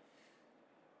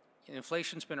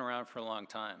inflation's been around for a long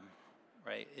time,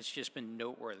 right? It's just been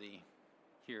noteworthy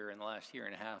here in the last year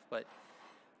and a half. But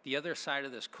the other side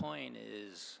of this coin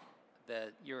is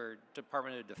that your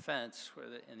Department of Defense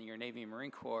and your Navy and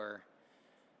Marine Corps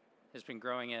has been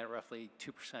growing at roughly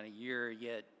 2% a year,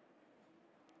 yet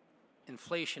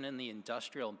inflation in the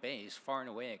industrial base far and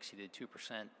away exceeded 2%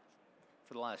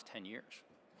 for the last 10 years.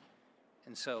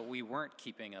 And so we weren't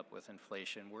keeping up with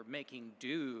inflation. We're making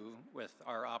do with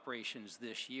our operations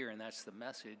this year, and that's the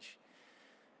message.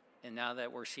 And now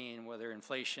that we're seeing whether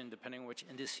inflation, depending on which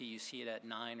indice you see it at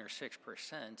 9 or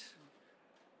 6%,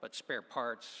 but spare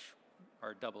parts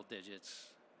are double digits.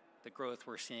 The growth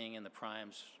we're seeing in the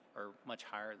primes are much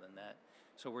higher than that.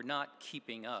 So we're not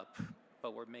keeping up,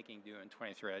 but we're making do in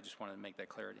 23. I just wanted to make that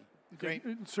clarity. Great.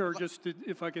 Sir, just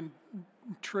if I can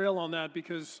trail on that,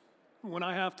 because when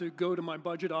I have to go to my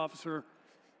budget officer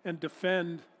and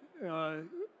defend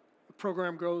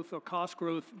program growth or cost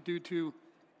growth due to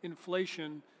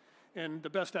inflation, and the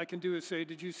best I can do is say,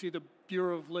 did you see the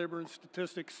Bureau of Labor and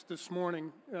Statistics this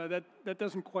morning? That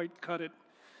doesn't quite cut it.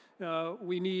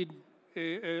 We need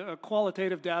a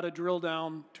qualitative data drill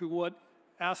down to what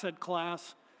asset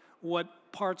class, what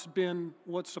parts bin,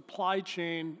 what supply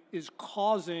chain is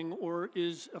causing or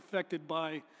is affected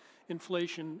by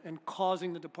inflation and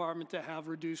causing the department to have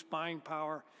reduced buying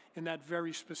power in that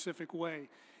very specific way.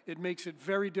 It makes it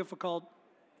very difficult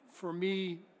for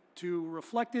me to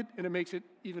reflect it, and it makes it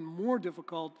even more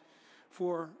difficult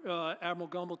for Admiral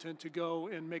Gumbleton to go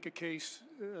and make a case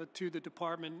to the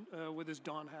department with his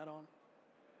Don hat on.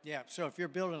 Yeah, so if you're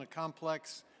building a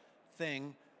complex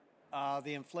thing,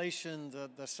 the inflation,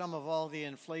 the sum of all the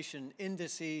inflation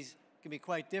indices can be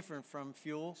quite different from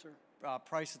fuel,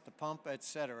 price at the pump, et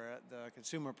cetera, the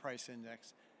consumer price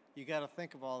index. You got to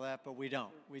think of all that, but we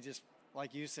don't. We just,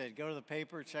 like you said, go to the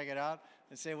paper, check it out,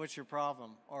 and say, what's your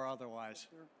problem, or otherwise,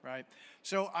 right?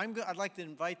 So I'd like to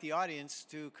invite the audience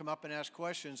to come up and ask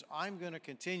questions. I'm going to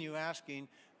continue asking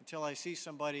until I see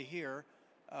somebody here.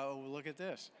 Look at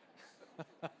this.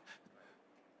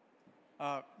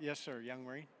 Yes, sir, young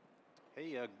Marine.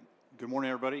 Hey, good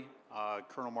morning, everybody.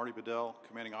 Colonel Marty Bedell,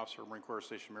 Commanding Officer, Marine Corps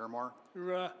Station Miramar.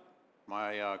 Hoorah.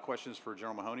 My question is for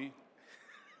General Mahoney.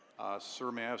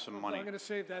 Sir, may I have some money? I'm going to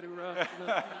save that hoorah.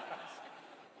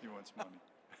 He wants money.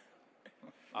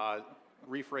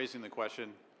 Rephrasing the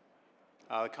question,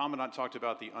 the Commandant talked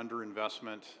about the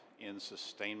underinvestment in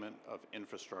sustainment of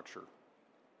infrastructure,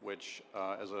 which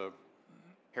as a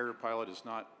Harrier pilot is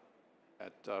not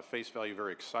at face value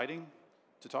very exciting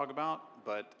to talk about,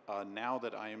 but now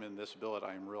that I am in this billet,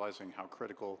 I am realizing how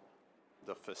critical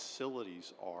the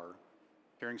facilities are.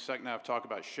 Hearing SECNAV talk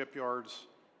about shipyards,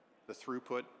 the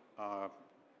throughput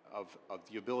of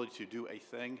the ability to do a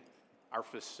thing, our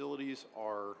facilities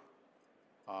are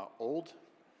old,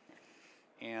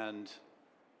 and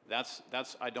that's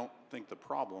I don't think the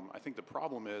problem. I think the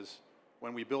problem is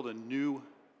when we build a new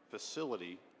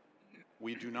facility,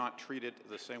 we do not treat it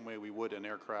the same way we would an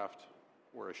aircraft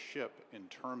or a ship in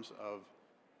terms of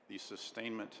the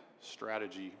sustainment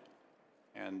strategy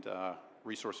and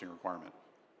resourcing requirement.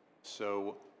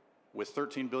 So with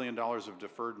 $13 billion of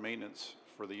deferred maintenance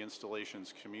for the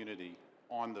installations community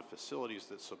on the facilities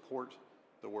that support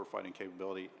the warfighting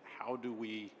capability, how do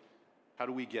we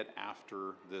get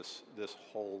after this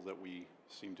hole that we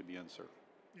seem to be in, sir?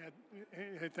 Yeah,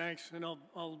 hey, thanks, and I'll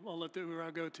let the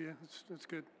hoorah go to you. That's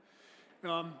good.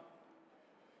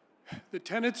 The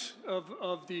tenets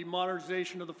of the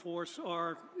modernization of the force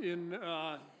are in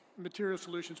material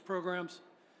solutions programs,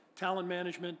 talent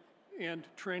management, and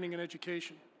training and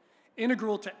education.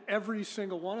 Integral to every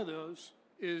single one of those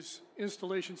is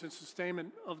installations and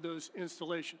sustainment of those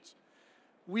installations.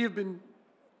 We have been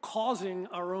causing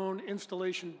our own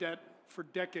installation debt for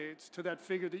decades to that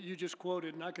figure that you just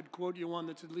quoted, and I could quote you one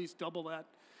that's at least double that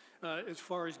as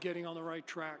far as getting on the right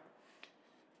track.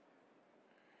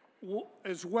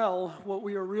 As well, what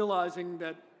we are realizing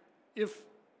that if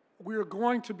we're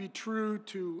going to be true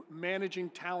to managing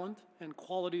talent and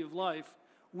quality of life,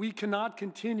 we cannot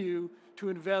continue to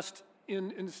invest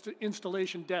in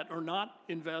installation debt or not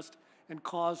invest and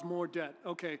cause more debt.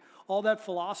 Okay, all that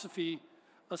philosophy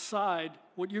aside,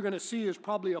 what you're going to see is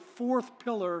probably a fourth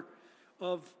pillar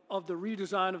of the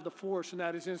redesign of the force, and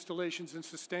that is installations and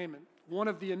sustainment. One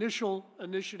of the initial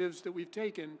initiatives that we've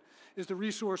taken is the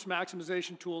resource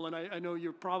maximization tool, and I know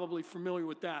you're probably familiar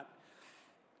with that.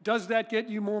 Does that get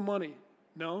you more money?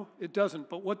 No, it doesn't.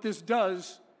 But what this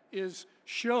does is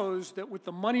shows that with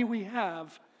the money we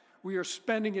have, we are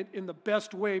spending it in the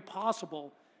best way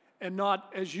possible and not,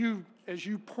 as you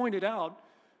pointed out,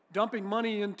 dumping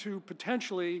money into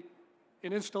potentially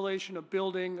an installation, a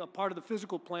building, a part of the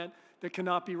physical plant that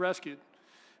cannot be rescued.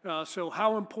 So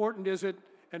how important is it,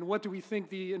 and what do we think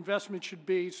the investment should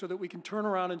be so that we can turn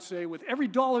around and say, with every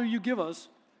dollar you give us,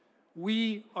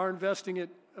 we are investing it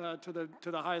to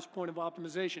the highest point of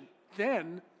optimization.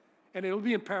 Then, and it'll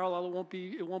be in parallel,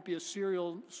 it won't be a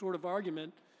serial sort of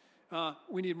argument,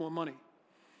 we need more money.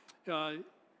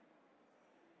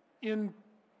 In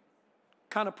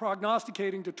kind of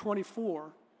prognosticating to 24,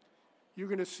 you're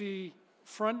going to see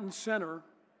front and center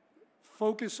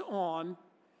focus on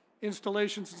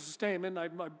installations and sustainment. I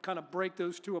kind of break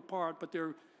those two apart, but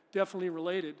they're definitely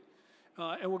related.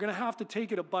 And we're going to have to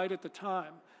take it a bite at a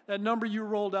time. That number you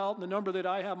rolled out and the number that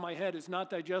I have in my head is not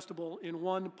digestible in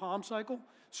one POM cycle,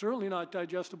 certainly not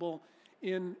digestible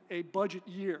in a budget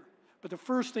year. But the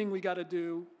first thing we got to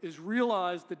do is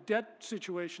realize the debt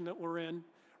situation that we're in,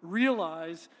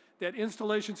 realize that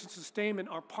installations and sustainment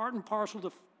are part and parcel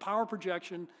to power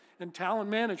projection and talent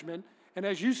management. And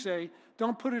as you say,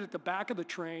 don't put it at the back of the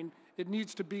train. It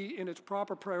needs to be in its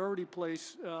proper priority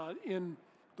place in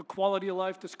the quality of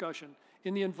life discussion,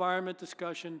 in the environment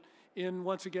discussion, in,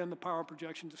 once again, the power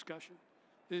projection discussion.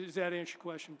 Does that answer your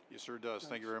question? Yes, sir, it does.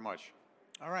 Thank you very much.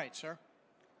 All right, sir.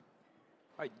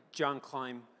 Hi, John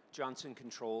Klein, Johnson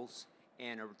Controls,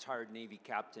 and a retired Navy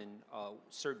captain,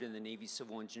 served in the Navy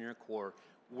Civil Engineer Corps,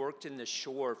 worked in the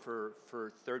shore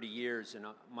for 30 years, and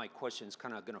my question is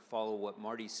kind of going to follow what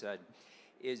Marty said,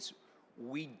 is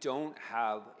we don't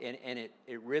have, and it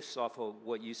riffs off of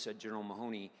what you said, General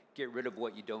Mahoney, get rid of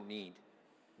what you don't need.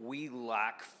 We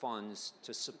lack funds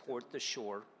to support the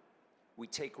shore. We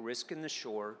take risk in the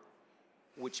shore,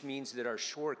 which means that our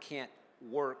shore can't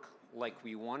work like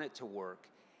we want it to work,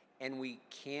 and we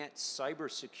can't cyber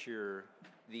secure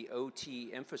the OT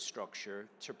infrastructure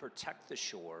to protect the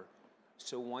shore.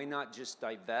 So why not just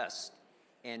divest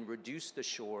and reduce the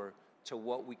shore to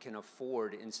what we can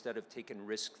afford instead of taking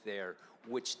risk there,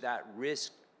 which that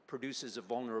risk produces a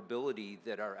vulnerability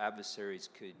that our adversaries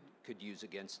could use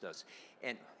against us.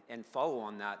 And follow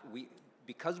on that,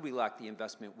 because we lack the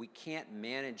investment, we can't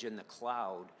manage in the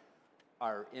cloud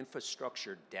our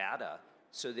infrastructure data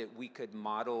so that we could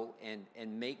model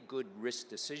and make good risk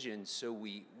decisions so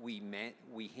we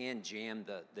hand jam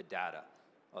the data.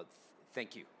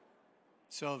 Thank you.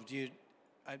 So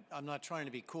I'm not trying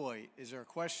to be coy. Is there a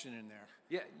question in there?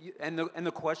 Yeah, and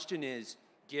the question is,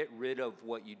 get rid of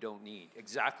what you don't need.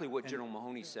 Exactly what General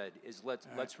Mahoney said is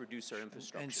let's reduce our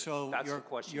infrastructure. And so that's your the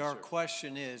question, your sir.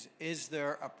 question is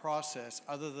there a process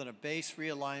other than a base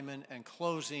realignment and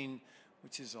closing,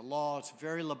 which is a law, it's a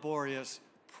very laborious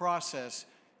process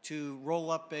to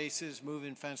roll up bases, move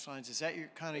in fence lines? Is that your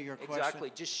question?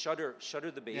 Exactly, just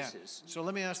shutter the bases. Yeah. So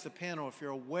let me ask the panel if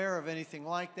you're aware of anything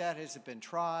like that. Has it been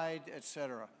tried, et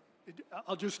cetera?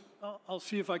 I'll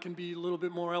see if I can be a little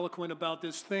bit more eloquent about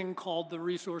this thing called the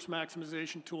resource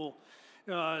maximization tool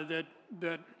that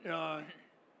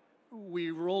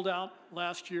we rolled out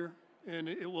last year, and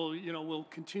we'll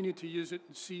continue to use it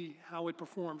and see how it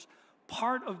performs.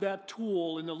 Part of that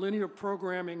tool in the linear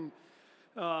programming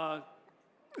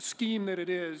scheme that it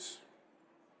is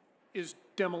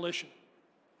demolition.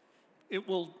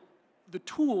 The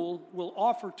tool will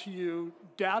offer to you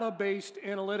data-based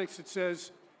analytics that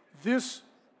says this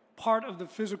part of the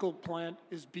physical plant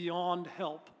is beyond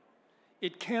help.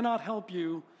 It cannot help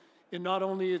you in not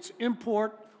only its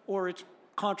import or its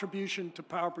contribution to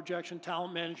power projection,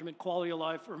 talent management, quality of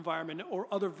life, or environment, or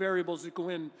other variables that go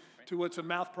in to what's a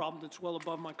math problem that's well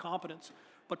above my competence.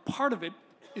 But part of it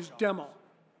is demo.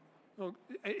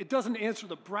 It doesn't answer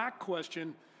the BRAC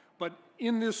question, but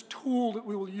in this tool that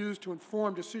we will use to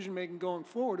inform decision-making going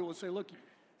forward, it will say, look,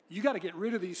 you got to get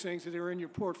rid of these things that are in your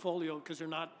portfolio because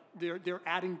they're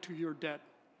adding to your debt.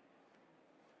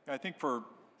 I think for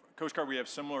Coast Guard, we have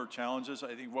similar challenges.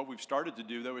 I think what we've started to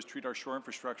do, though, is treat our shore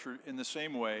infrastructure in the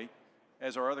same way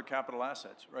as our other capital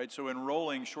assets, right? So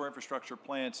enrolling shore infrastructure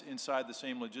plants inside the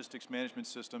same logistics management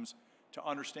systems to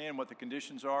understand what the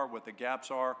conditions are, what the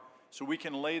gaps are, so we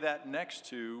can lay that next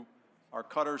to our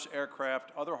cutters,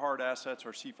 aircraft, other hard assets,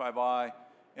 our C5I,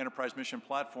 enterprise mission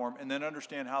platform, and then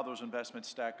understand how those investments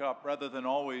stack up, rather than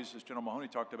always, as General Mahoney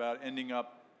talked about, ending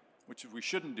up, which we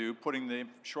shouldn't do, putting the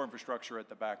shore infrastructure at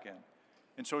the back end.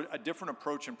 And so a different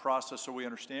approach and process so we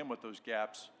understand what those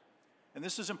gaps. And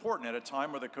this is important at a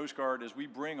time where the Coast Guard, as we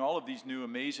bring all of these new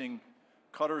amazing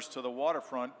cutters to the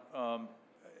waterfront,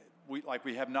 like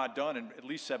we have not done in at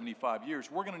least 75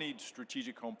 years, we're going to need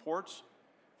strategic home ports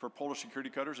for polar security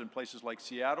cutters in places like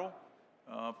Seattle,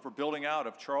 for building out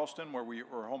of Charleston, where we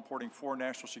are home porting 4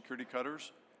 national security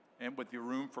cutters, and with the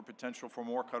room for potential for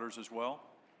more cutters as well.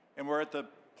 And we're at the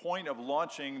point of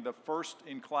launching the first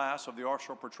in class of the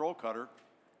offshore patrol cutter,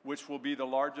 which will be the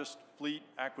largest fleet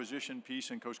acquisition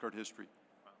piece in Coast Guard history.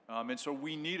 And so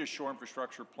we need a shore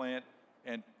infrastructure plant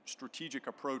and strategic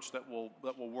approach that will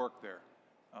work there.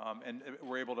 And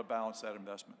we're able to balance that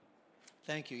investment.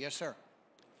 Thank you. Yes, sir.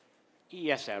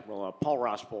 Yes, Admiral. Paul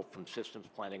Rosbolt from Systems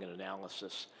Planning and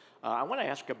Analysis. I want to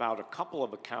ask about a couple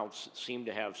of accounts that seem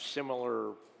to have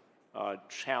similar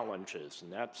challenges,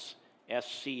 and that's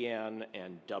SCN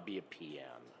and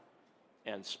WPN.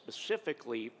 And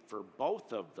specifically for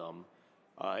both of them,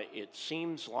 it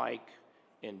seems like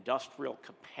industrial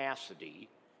capacity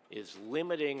is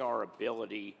limiting our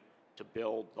ability to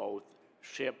build both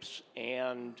ships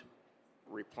and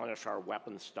replenish our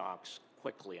weapon stocks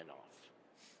quickly enough.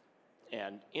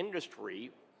 And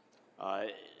industry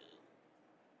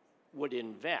would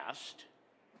invest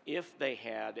if they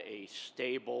had a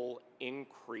stable,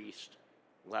 increased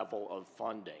level of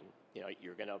funding. You know,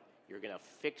 you're gonna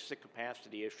fix the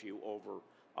capacity issue over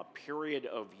a period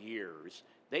of years.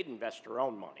 They'd invest their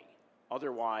own money.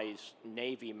 Otherwise,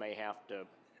 Navy may have to,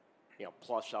 you know,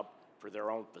 plus up for their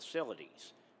own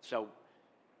facilities. So,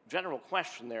 general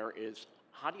question there is,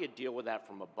 how do you deal with that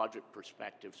from a budget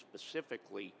perspective,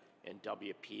 specifically in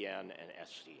WPN and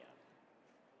SCN?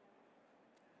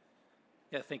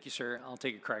 Yeah, thank you, sir. I'll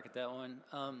take a crack at that one.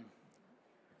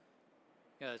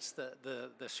 Yeah, it's the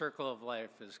circle of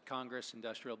life is Congress,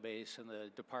 industrial base, and the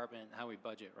department, how we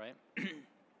budget, right?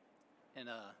 And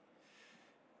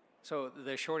so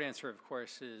the short answer, of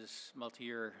course, is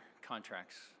multi-year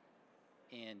contracts.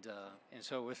 And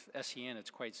so with SCN, it's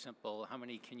quite simple. How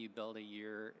many can you build a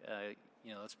year?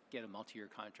 You know, let's get a multi-year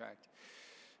contract.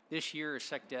 This year,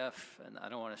 SecDef, and I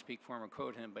don't want to speak for him or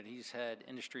quote him, but he's had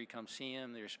industry come see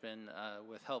him. There's been,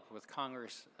 with help with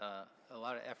Congress, a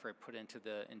lot of effort put into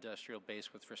the industrial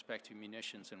base with respect to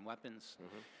munitions and weapons.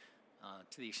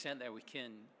 To the extent that we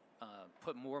can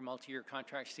put more multi-year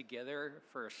contracts together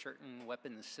for certain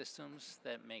weapons systems,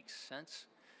 that makes sense.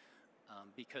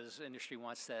 Because industry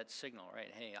wants that signal, right?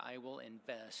 Hey, I will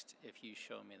invest if you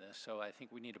show me this. So I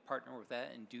think we need to partner with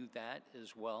that and do that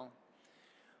as well.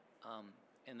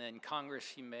 And then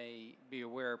Congress, you may be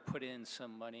aware, put in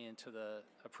some money into the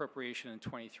appropriation in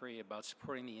 23 about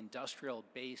supporting the industrial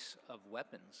base of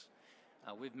weapons.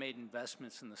 We've made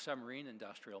investments in the submarine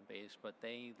industrial base, but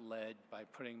they led by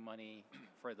putting money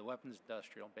for the weapons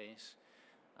industrial base.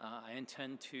 I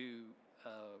intend to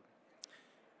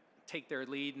take their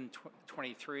lead in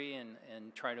 23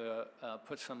 and try to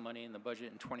put some money in the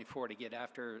budget in 24 to get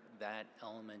after that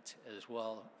element as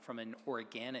well from an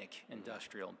organic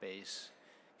industrial base.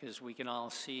 Because we can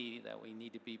all see that we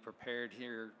need to be prepared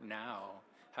here now.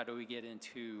 How do we get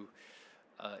into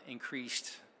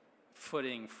increased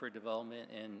footing for development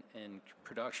and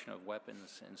production of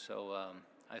weapons? And so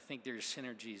I think there's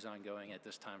synergies ongoing at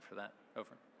this time for that. Over.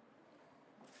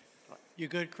 You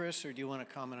good, Chris, or do you want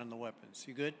to comment on the weapons?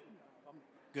 You good?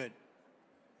 Good.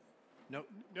 No.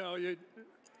 No,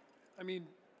 I mean,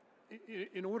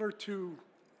 in order to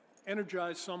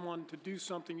energize someone to do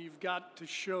something, you've got to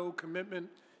show commitment,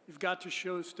 you've got to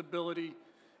show stability,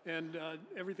 and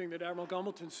everything that Admiral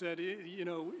Gumbleton said, you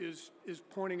know, is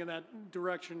pointing in that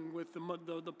direction with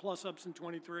the plus-ups in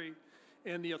 23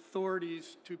 and the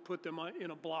authorities to put them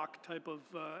in a block type of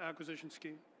acquisition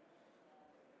scheme.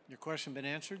 Your question been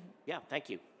answered? Yeah, thank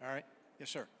you. All right. Yes,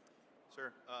 sir.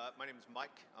 Sir, my name is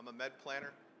Mike. I'm a med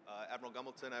planner. Admiral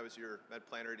Gumbleton, I was your med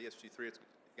planner at ESG3.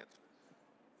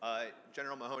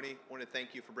 General Mahoney, I want to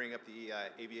thank you for bringing up the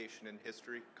aviation and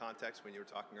history context when you were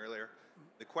talking earlier.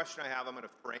 The question I have, I'm going to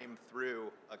frame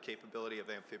through a capability of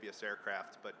amphibious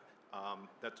aircraft, but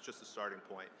that's just a starting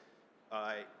point.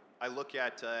 I look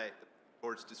at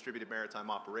towards distributed maritime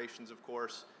operations, of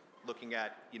course, looking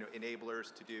at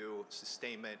enablers to do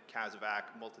sustainment, CASEVAC,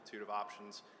 multitude of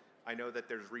options. I know that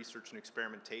there's research and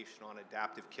experimentation on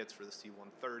adaptive kits for the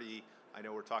C-130. I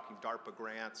know we're talking DARPA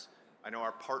grants. I know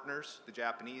our partners, the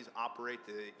Japanese, operate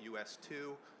the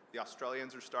US-2. The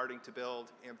Australians are starting to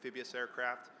build amphibious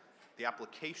aircraft. The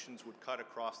applications would cut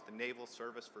across the naval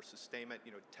service for sustainment,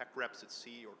 tech reps at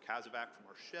sea or CASEVAC from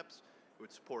our ships. It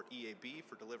would support EAB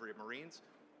for delivery of Marines.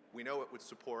 We know it would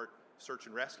support search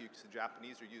and rescue because the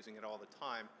Japanese are using it all the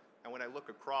time. And when I look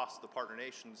across the partner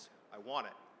nations, I want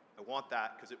it. I want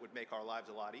that because it would make our lives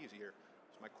a lot easier.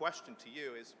 So my question to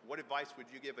you is, what advice would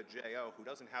you give a JO who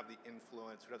doesn't have the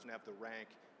influence, who doesn't have the rank?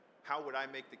 How would I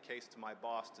make the case to my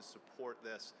boss to support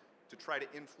this, to try to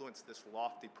influence this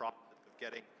lofty problem of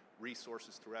getting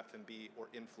resources through FMB or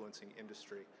influencing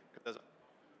industry? Because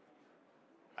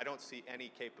I don't see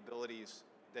any capabilities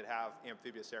that have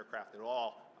amphibious aircraft at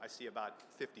all. I see about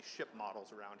 50 ship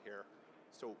models around here.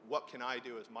 So what can I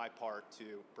do as my part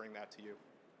to bring that to you?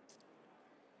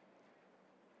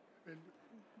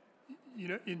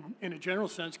 In a general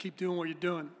sense, keep doing what you're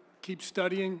doing. Keep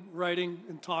studying, writing,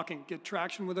 and talking. Get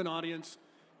traction with an audience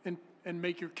and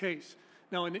make your case.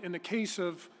 Now, in the case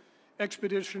of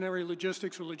expeditionary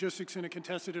logistics or logistics in a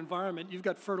contested environment, you've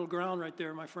got fertile ground right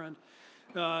there, my friend.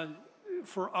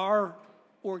 For our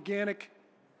organic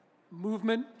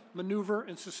movement, maneuver,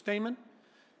 and sustainment,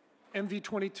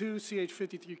 MV-22,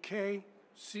 CH-53K,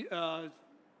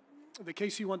 the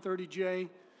KC-130J,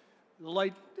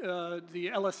 the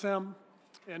LSM,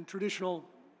 and traditional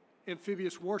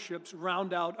amphibious warships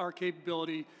round out our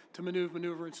capability to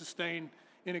maneuver, and sustain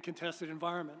in a contested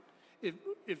environment.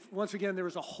 If once again there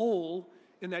is a hole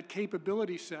in that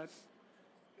capability set,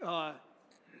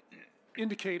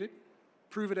 indicate it,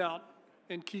 prove it out,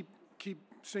 and keep keep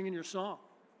singing your song.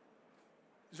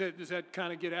 Does that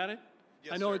kind of get at it?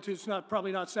 Yes, I know sir. it's not,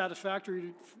 probably not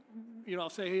satisfactory. You know, I'll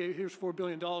say, hey, here's $4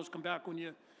 billion. Come back when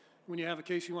you have a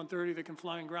KC-130 that can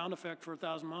fly in ground effect for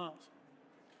 1,000 miles.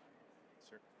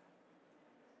 Sir.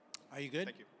 Are you good?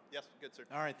 Thank you. Yes, good, sir.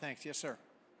 All right, thanks. Yes, sir.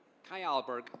 Kai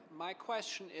Alberg, my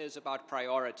question is about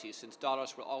priorities, since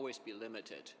dollars will always be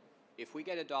limited. If we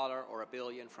get $1 or $1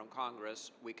 billion from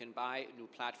Congress, we can buy new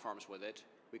platforms with it.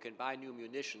 We can buy new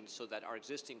munitions so that our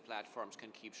existing platforms can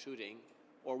keep shooting,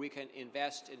 or we can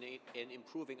invest in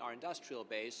improving our industrial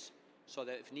base so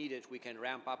that if needed, we can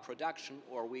ramp up production,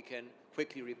 or we can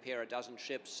quickly repair a dozen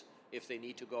ships if they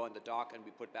need to go on the dock and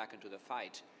be put back into the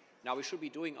fight. Now, we should be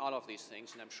doing all of these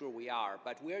things, and I'm sure we are,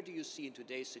 but where do you see in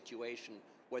today's situation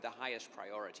where the highest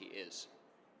priority is?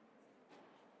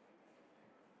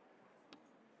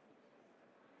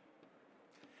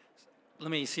 Let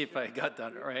me see if I got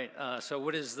that right. So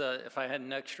what is if I had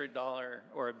an extra dollar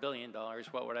or $1 billion,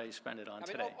 what would I spend it on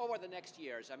today? Over the next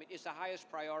years, is the highest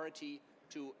priority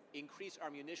to increase our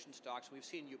munition stocks? We've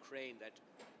seen in Ukraine that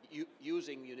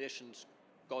using munitions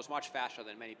goes much faster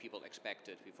than many people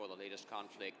expected before the latest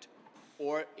conflict,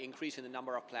 or increasing the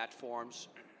number of platforms,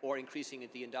 or increasing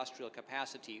the industrial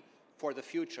capacity for the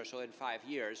future, so in 5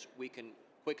 years we can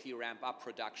quickly ramp up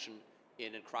production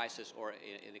in a crisis or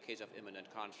in the case of imminent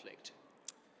conflict.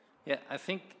 Yeah, I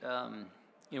think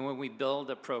when we build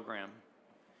a program,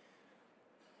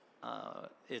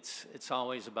 it's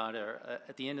always about,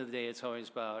 at the end of the day, it's always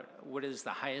about what is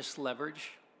the highest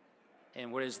leverage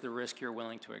and what is the risk you're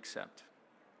willing to accept.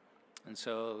 And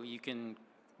so you can,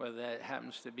 whether that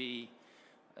happens to be,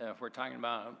 if we're talking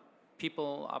about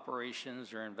people,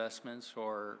 operations, or investments,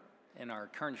 or in our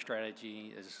current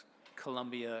strategy is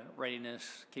Columbia,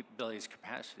 readiness, capabilities,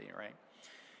 capacity, right?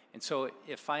 And so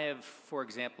if I have, for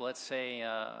example, let's say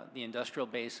the industrial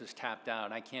base is tapped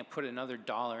out, I can't put another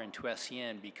dollar into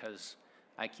SCN because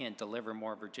I can't deliver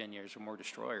more Virginias or more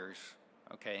destroyers,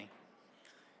 okay?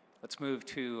 Let's move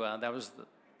to,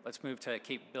 let's move to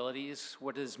capabilities.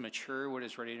 What is mature, what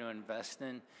is ready to invest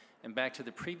in? And back to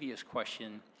the previous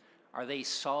question, are they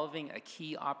solving a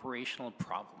key operational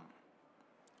problem?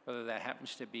 Whether that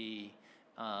happens to be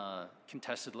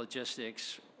contested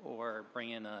logistics or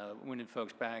bringing wounded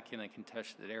folks back in a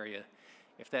contested area.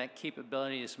 If that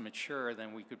capability is mature,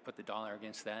 then we could put the dollar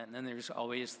against that. And then there's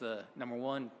always the number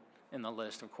one in the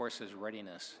list, of course, is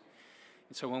readiness.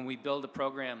 And so when we build a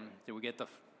program, did we get the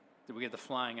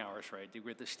flying hours right? Did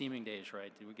we get the steaming days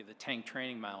right? Did we get the tank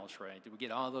training miles right? Did we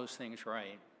get all those things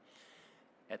right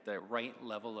at the right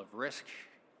level of risk?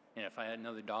 And if I had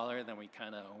another dollar, then we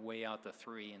kind of weigh out the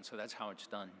three, and so that's how it's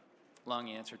done. Long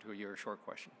answer to your short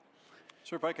question.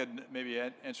 Sir, if I could maybe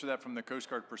answer that from the Coast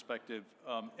Guard perspective,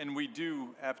 and we do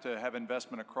have to have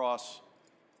investment across,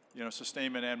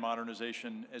 sustainment and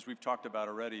modernization, as we've talked about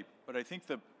already. But I think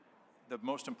the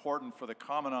most important for the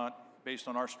Commandant, based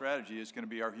on our strategy, is going to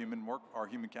be our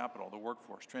human capital, the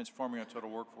workforce, transforming our total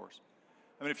workforce.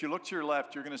 I mean, if you look to your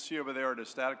left, you're going to see over there at a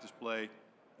static display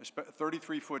a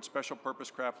 33-foot special purpose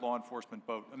craft law enforcement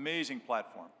boat. Amazing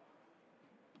platform.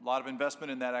 A lot of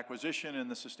investment in that acquisition and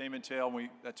the sustainment tail.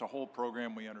 That's a whole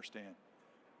program we understand.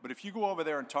 But if you go over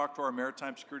there and talk to our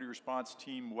Maritime Security Response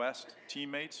Team West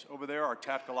teammates over there, our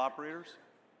tactical operators,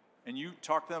 and you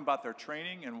talk to them about their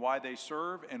training and why they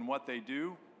serve and what they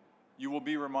do, you will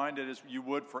be reminded, as you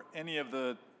would for any of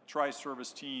the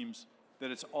tri-service teams, that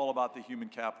it's all about the human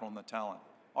capital and the talent.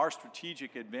 Our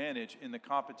strategic advantage in the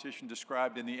competition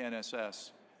described in the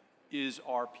NSS is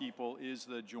our people, is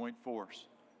the joint force.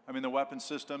 I mean, the weapon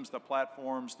systems, the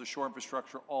platforms, the shore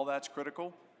infrastructure, all that's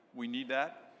critical. We need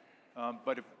that.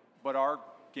 But our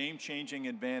game-changing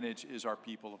advantage is our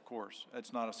people, of course.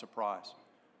 That's not a surprise.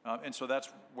 And so that's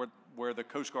where the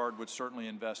Coast Guard would certainly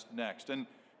invest next. And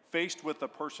faced with the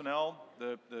personnel,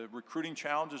 the recruiting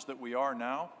challenges that we are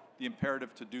now, the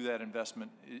imperative to do that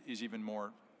investment is even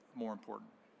more important.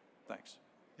 Thanks.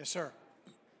 Yes, sir.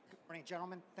 Good morning,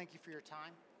 gentlemen. Thank you for your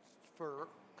time, for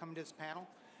coming to this panel.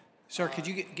 Sir, could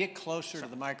you get closer to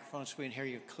the microphone so we can hear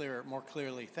you more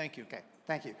clearly? Thank you. Okay,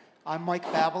 thank you. I'm Mike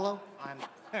Babilo.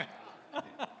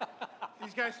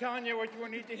 These guys telling you what you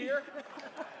need to hear?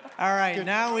 All right,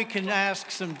 now we can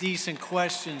ask some decent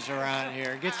questions around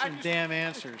here. Get some damn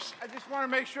answers. I just want to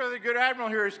make sure the good admiral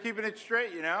here is keeping it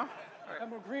straight,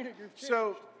 Admiral Green at your chair.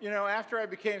 So, after I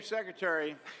became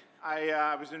secretary,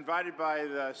 I was invited by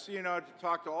the CNO to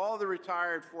talk to all the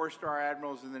retired four-star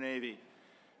admirals in the Navy.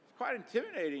 It's quite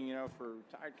intimidating, for a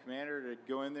retired commander to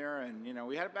go in there, and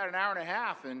we had about an hour and a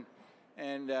half, and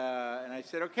I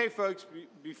said, okay, folks,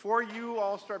 before you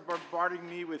all start bombarding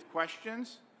me with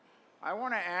questions, I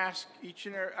want to ask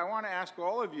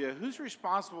all of you, who's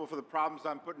responsible for the problems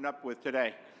I'm putting up with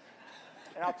today?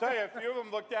 And I'll tell you, a few of them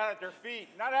looked down at their feet.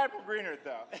 Not Admiral Greenert,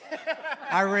 though.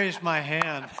 I raised my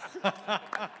hand.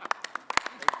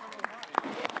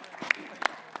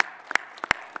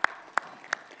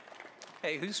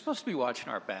 Hey, who's supposed to be watching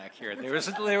our back here? There was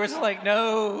like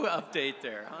no update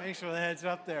there. Huh? Thanks for the heads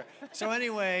up there. So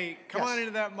anyway, come on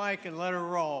into that mic and let her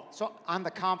roll. So I'm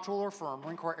the comptroller for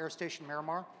Marine Corps Air Station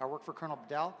Miramar. I work for Colonel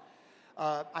Bedell.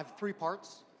 I have 3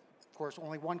 parts. Of course,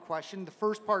 only one question. The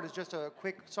first part is just a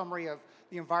quick summary of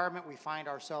the environment we find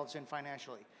ourselves in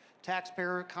financially.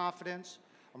 Taxpayer confidence,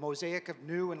 a mosaic of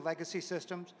new and legacy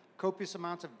systems, copious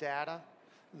amounts of data,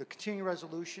 the continuing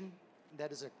resolution,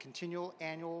 that is a continual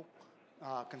annual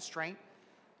constraint,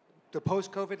 the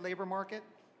post-COVID labor market.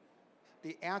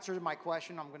 The answer to my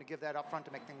question, I'm going to give that up front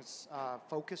to make things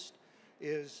focused,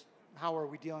 is how are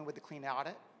we dealing with the clean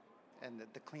audit? And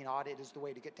the clean audit is the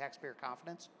way to get taxpayer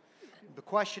confidence. The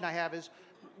question I have is,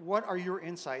 what are your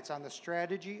insights on the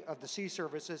strategy of the Sea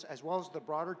Services as well as the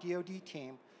broader DoD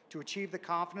team to achieve the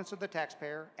confidence of the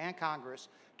taxpayer and Congress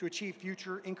to achieve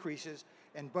future increases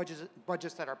in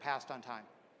budgets that are passed on time?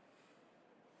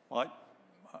 Well,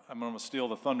 I'm going to steal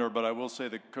the thunder, but I will say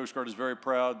the Coast Guard is very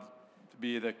proud to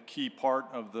be the key part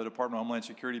of the Department of Homeland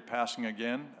Security passing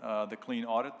again the clean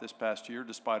audit this past year,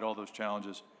 despite all those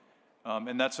challenges.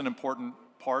 And that's an important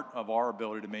part of our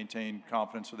ability to maintain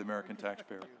confidence of the American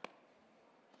taxpayer.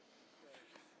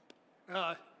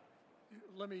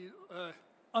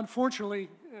 Unfortunately,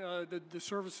 the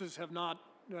services have not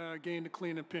gained a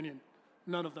clean opinion,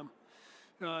 none of them.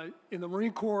 In the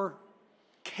Marine Corps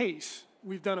case,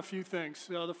 we've done a few things.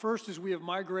 The first is we have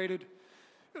migrated,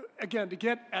 again, to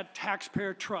get at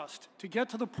taxpayer trust, to get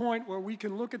to the point where we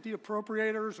can look at the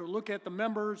appropriators or look at the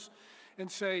members and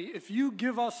say, if you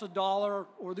give us $1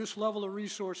 or this level of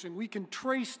resourcing, we can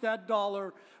trace that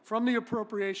dollar from the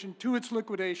appropriation to its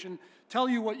liquidation, tell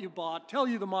you what you bought, tell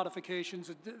you the modifications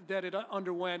that it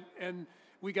underwent, and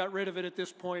we got rid of it at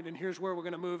this point, and here's where we're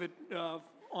going to move it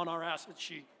on our asset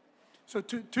sheet. So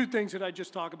two things that I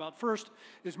just talked about. First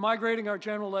is migrating our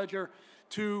general ledger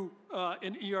to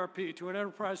an ERP, to an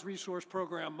enterprise resource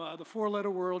program, the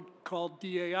 4-letter word called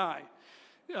DAI.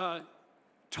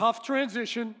 Tough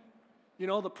transition. You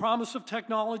know, the promise of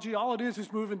technology, all it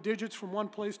is moving digits from one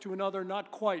place to another, not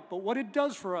quite. But what it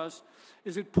does for us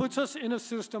is it puts us in a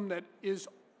system that is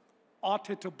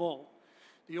auditable.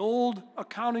 The old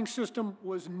accounting system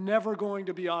was never going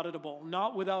to be auditable,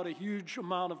 not without a huge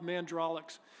amount of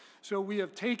mandrolics. So we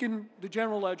have taken the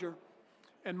general ledger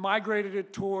and migrated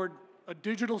it toward a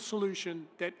digital solution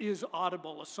that is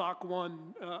auditable, a SOC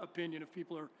 1 opinion, if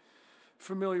people are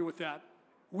familiar with that.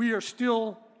 We are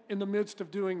still in the midst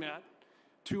of doing that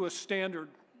to a standard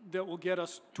that will get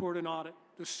us toward an audit.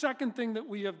 The second thing that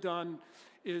we have done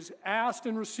is asked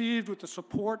and received with the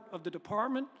support of the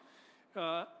department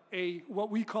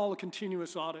what we call a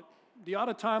continuous audit. The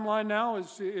audit timeline now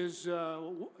is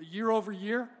year over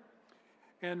year,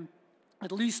 and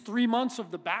at least 3 months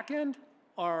of the back end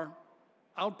are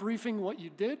out briefing what you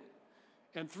did,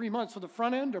 and 3 months of the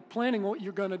front end are planning what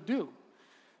you're going to do.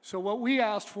 So what we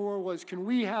asked for was, can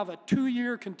we have a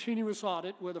 2-year continuous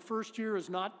audit where the first year is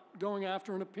not going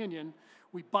after an opinion?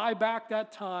 We buy back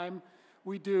that time.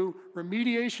 We do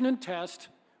remediation and test.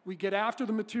 We get after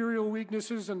the material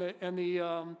weaknesses and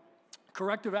the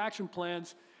corrective action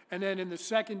plans. And then in the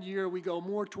second year, we go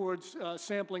more towards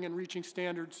sampling and reaching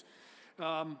standards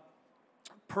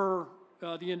per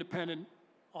the independent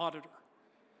auditor.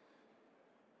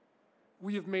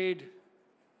 We have made,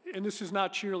 and this is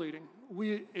not cheerleading,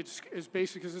 it's as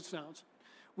basic as it sounds.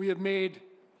 We have made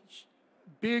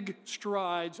big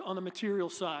strides on the material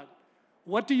side.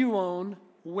 What do you own?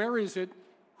 Where is it?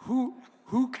 Who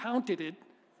counted it?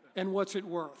 And what's it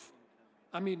worth?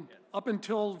 I mean, up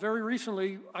until very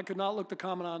recently, I could not look the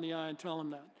commandant in the eye and tell him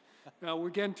that. We're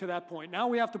getting to that point. Now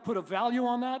we have to put a value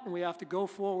on that, and we have to go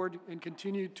forward and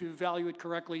continue to value it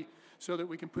correctly so that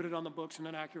we can put it on the books in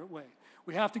an accurate way.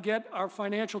 We have to get our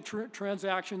financial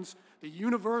transactions, the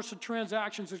universe of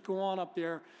transactions that go on up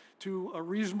there, to a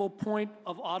reasonable point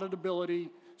of auditability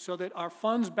so that our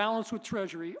funds balance with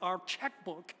Treasury, our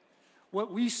checkbook,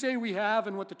 what we say we have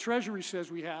and what the Treasury says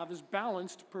we have is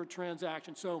balanced per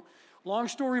transaction. So long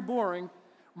story boring,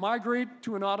 migrate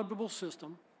to an auditable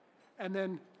system, and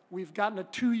then we've gotten a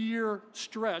 2-year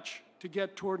stretch to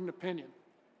get toward an opinion.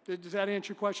 Does that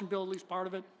answer your question, Bill, at least part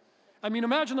of it? I mean,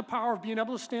 imagine the power of being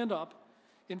able to stand up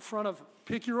in front of,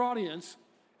 pick your audience,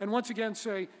 and once again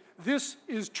say, this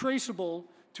is traceable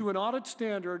to an audit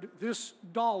standard, this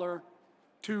dollar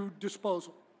to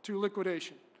disposal, to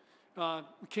liquidation.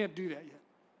 We can't do that yet.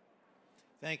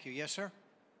 Thank you. Yes, sir?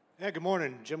 Yeah, good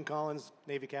morning. Jim Collins,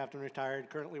 Navy captain, retired.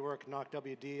 Currently work at Knock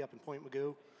WD up in Point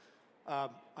Mugu. I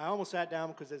almost sat down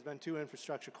because there's been 2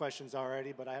 infrastructure questions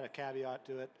already, but I had a caveat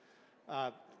to it.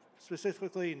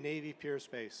 Specifically, Navy Pier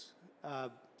Space.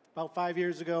 About 5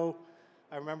 years ago,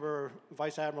 I remember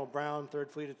Vice Admiral Brown, 3rd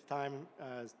Fleet at the time,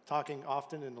 talking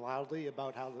often and loudly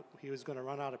about how he was going to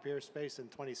run out of pier space in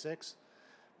 26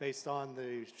 based on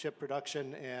the ship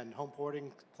production and home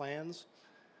porting plans.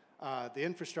 The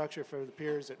infrastructure for the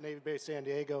piers at Navy Base San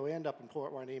Diego and up in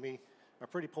Port Hueneme are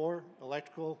pretty poor.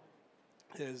 Electrical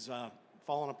is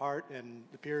falling apart, and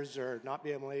the piers are not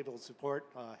being able to support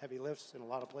heavy lifts in a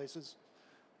lot of places.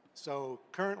 So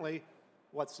currently,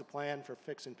 what's the plan for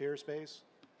fixing pier space?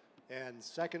 And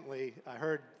secondly, I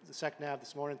heard the SecNav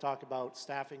this morning talk about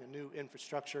staffing a new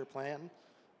infrastructure plan.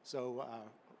 So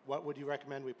what would you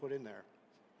recommend we put in there?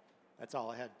 That's all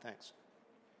I had. Thanks.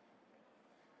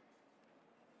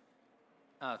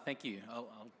 Thank you. I'll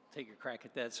take a crack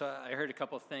at that. So I heard a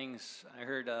couple of things. I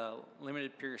heard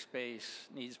limited pier space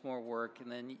needs more work,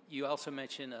 and then you also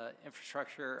mentioned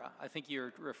infrastructure. I think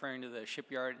you're referring to the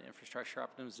shipyard infrastructure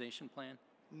optimization plan.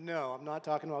 No, I'm not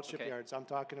talking about shipyards. I'm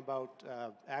talking about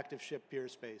active ship pier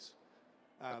space.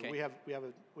 Okay. We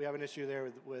have an issue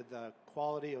there with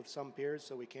quality of some piers,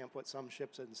 so we can't put some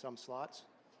ships in some slots,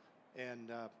 and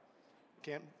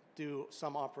can't do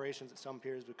some operations at some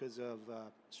piers because of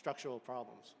structural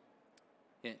problems.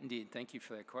 Yeah, indeed. Thank you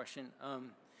for that question.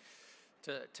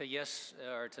 To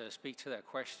speak to that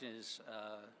question is,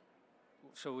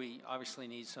 so we obviously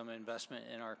need some investment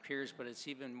in our piers, but it's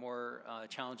even more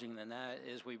challenging than that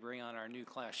is we bring on our new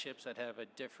class ships that have a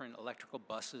different electrical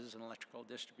buses and electrical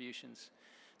distributions.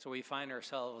 So we find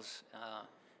ourselves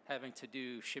having to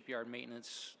do shipyard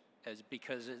maintenance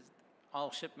because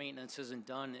all ship maintenance isn't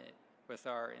done with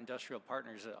our industrial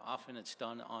partners. Often it's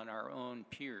done on our own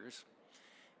piers.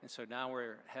 And so now we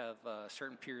have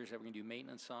certain piers that we can do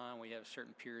maintenance on. We have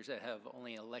certain piers that have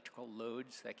only electrical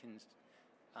loads that can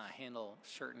handle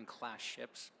certain class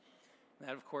ships. And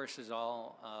that, of course, is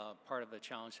all part of the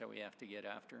challenge that we have to get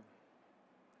after.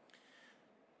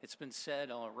 It's been said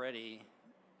already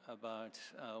about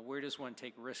where does one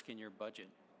take risk in your budget?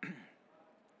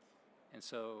 And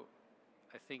so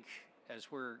I think as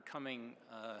we're coming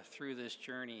through this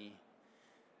journey,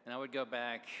 and I would go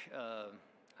back,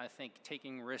 I think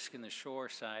taking risk in the shore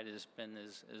side has been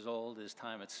as old as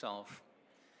time itself,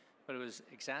 but it was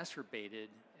exacerbated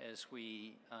as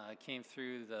we came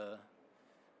through the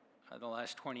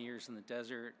last 20 years in the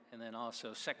desert, and then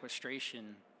also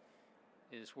sequestration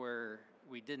is where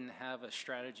we didn't have a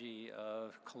strategy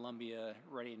of Columbia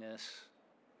readiness,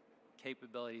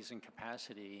 capabilities, and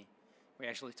capacity. We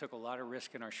actually took a lot of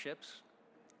risk in our ships,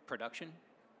 production.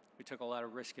 We took a lot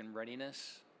of risk in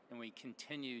readiness, and we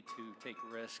continue to take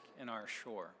risk in our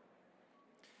shore.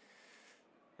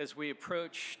 As we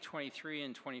approach 23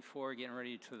 and 24, getting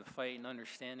ready to the fight and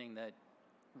understanding that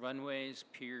runways,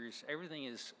 piers, everything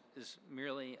is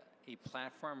merely a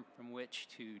platform from which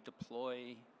to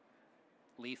deploy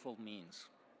lethal means,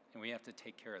 and we have to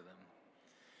take care of them.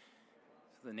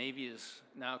 So the Navy is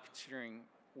now considering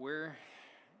where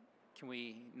can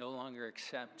we no longer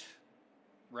accept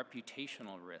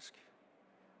reputational risk.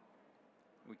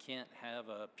 We can't have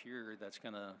a pier that's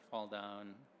going to fall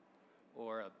down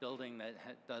or a building that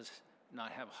does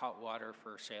not have hot water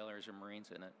for sailors or Marines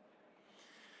in it.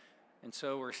 And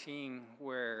so we're seeing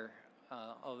where,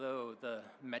 although the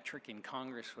metric in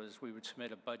Congress was we would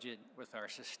submit a budget with our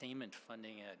sustainment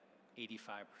funding at 85%,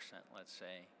 let's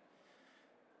say,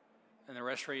 and the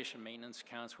restoration maintenance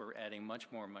accounts, we're adding much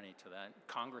more money to that.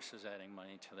 Congress is adding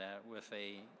money to that with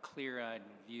a clear-eyed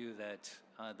view that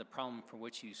the problem for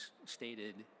which you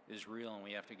stated is real and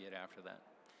we have to get after that.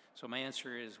 So my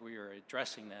answer is we are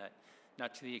addressing that,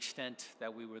 not to the extent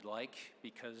that we would like,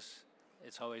 because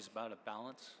it's always about a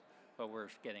balance, but we're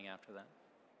getting after that.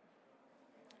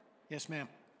 Yes, ma'am.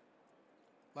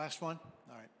 Last one?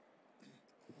 All right.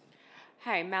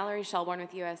 Hi, Mallory Shelbourne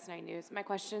with US 9 News. My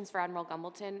question is for Admiral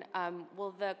Gumbleton.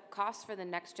 Will the cost for the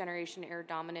Next Generation Air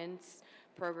Dominance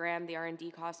program, the R&D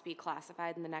cost, be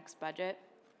classified in the next budget?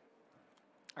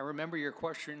 I remember your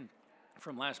question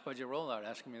from last budget rollout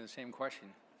asking me the same question.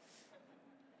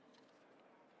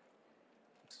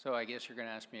 So I guess you're going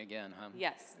to ask me again, huh?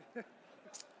 Yes.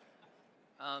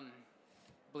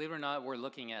 Believe it or not, we're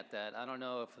looking at that. I don't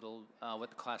know if it'll what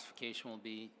the classification will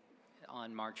be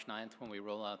on March 9th when we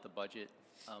roll out the budget,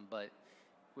 but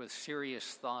with serious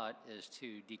thought as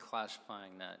to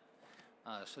declassifying that.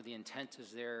 So the intent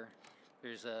is there.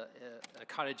 there's a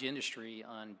cottage industry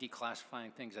on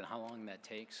declassifying things and how long that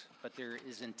takes, but there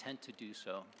is intent to do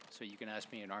so. So you can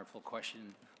ask me an artful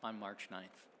question on March 9th.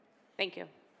 Thank you.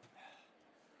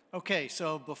 Okay,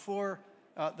 so before,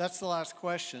 that's the last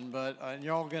question, but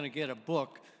you're all going to get a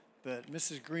book, but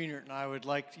Mrs. Greenert and I would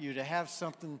like you to have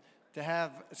something to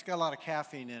have, it's got a lot of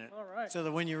caffeine in it. All right. So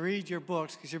that when you read your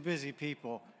books, because you're busy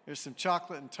people, there's some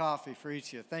chocolate and toffee for each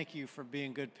of you. Thank you for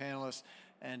being good panelists,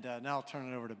 and now I'll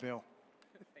turn it over to Bill.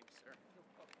 Thanks, sir.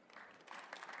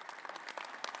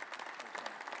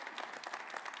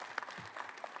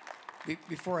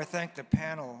 Before I thank the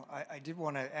panel, I did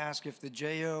want to ask if the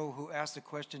JO who asked the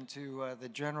question to the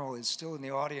general is still in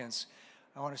the audience.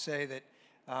 I want to say that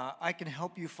I can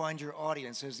help you find your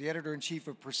audience. As the editor-in-chief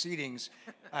of Proceedings,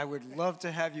 I would love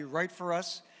to have you write for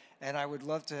us, and I would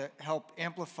love to help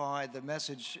amplify the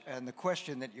message and the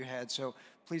question that you had. So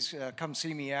please come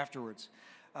see me afterwards.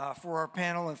 For our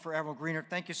panel and for Admiral Greenert,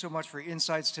 thank you so much for your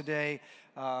insights today.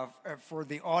 For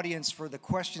the audience, for the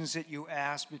questions that you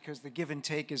asked, because the give and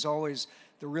take is always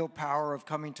the real power of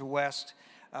coming to West.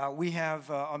 We have,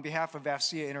 on behalf of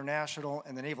AFCEA International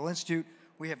and the Naval Institute,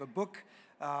 we have a book,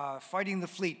 Fighting the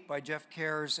Fleet by Jeff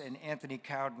Cares and Anthony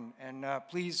Cowden. And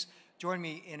please join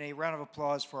me in a round of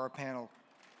applause for our panel.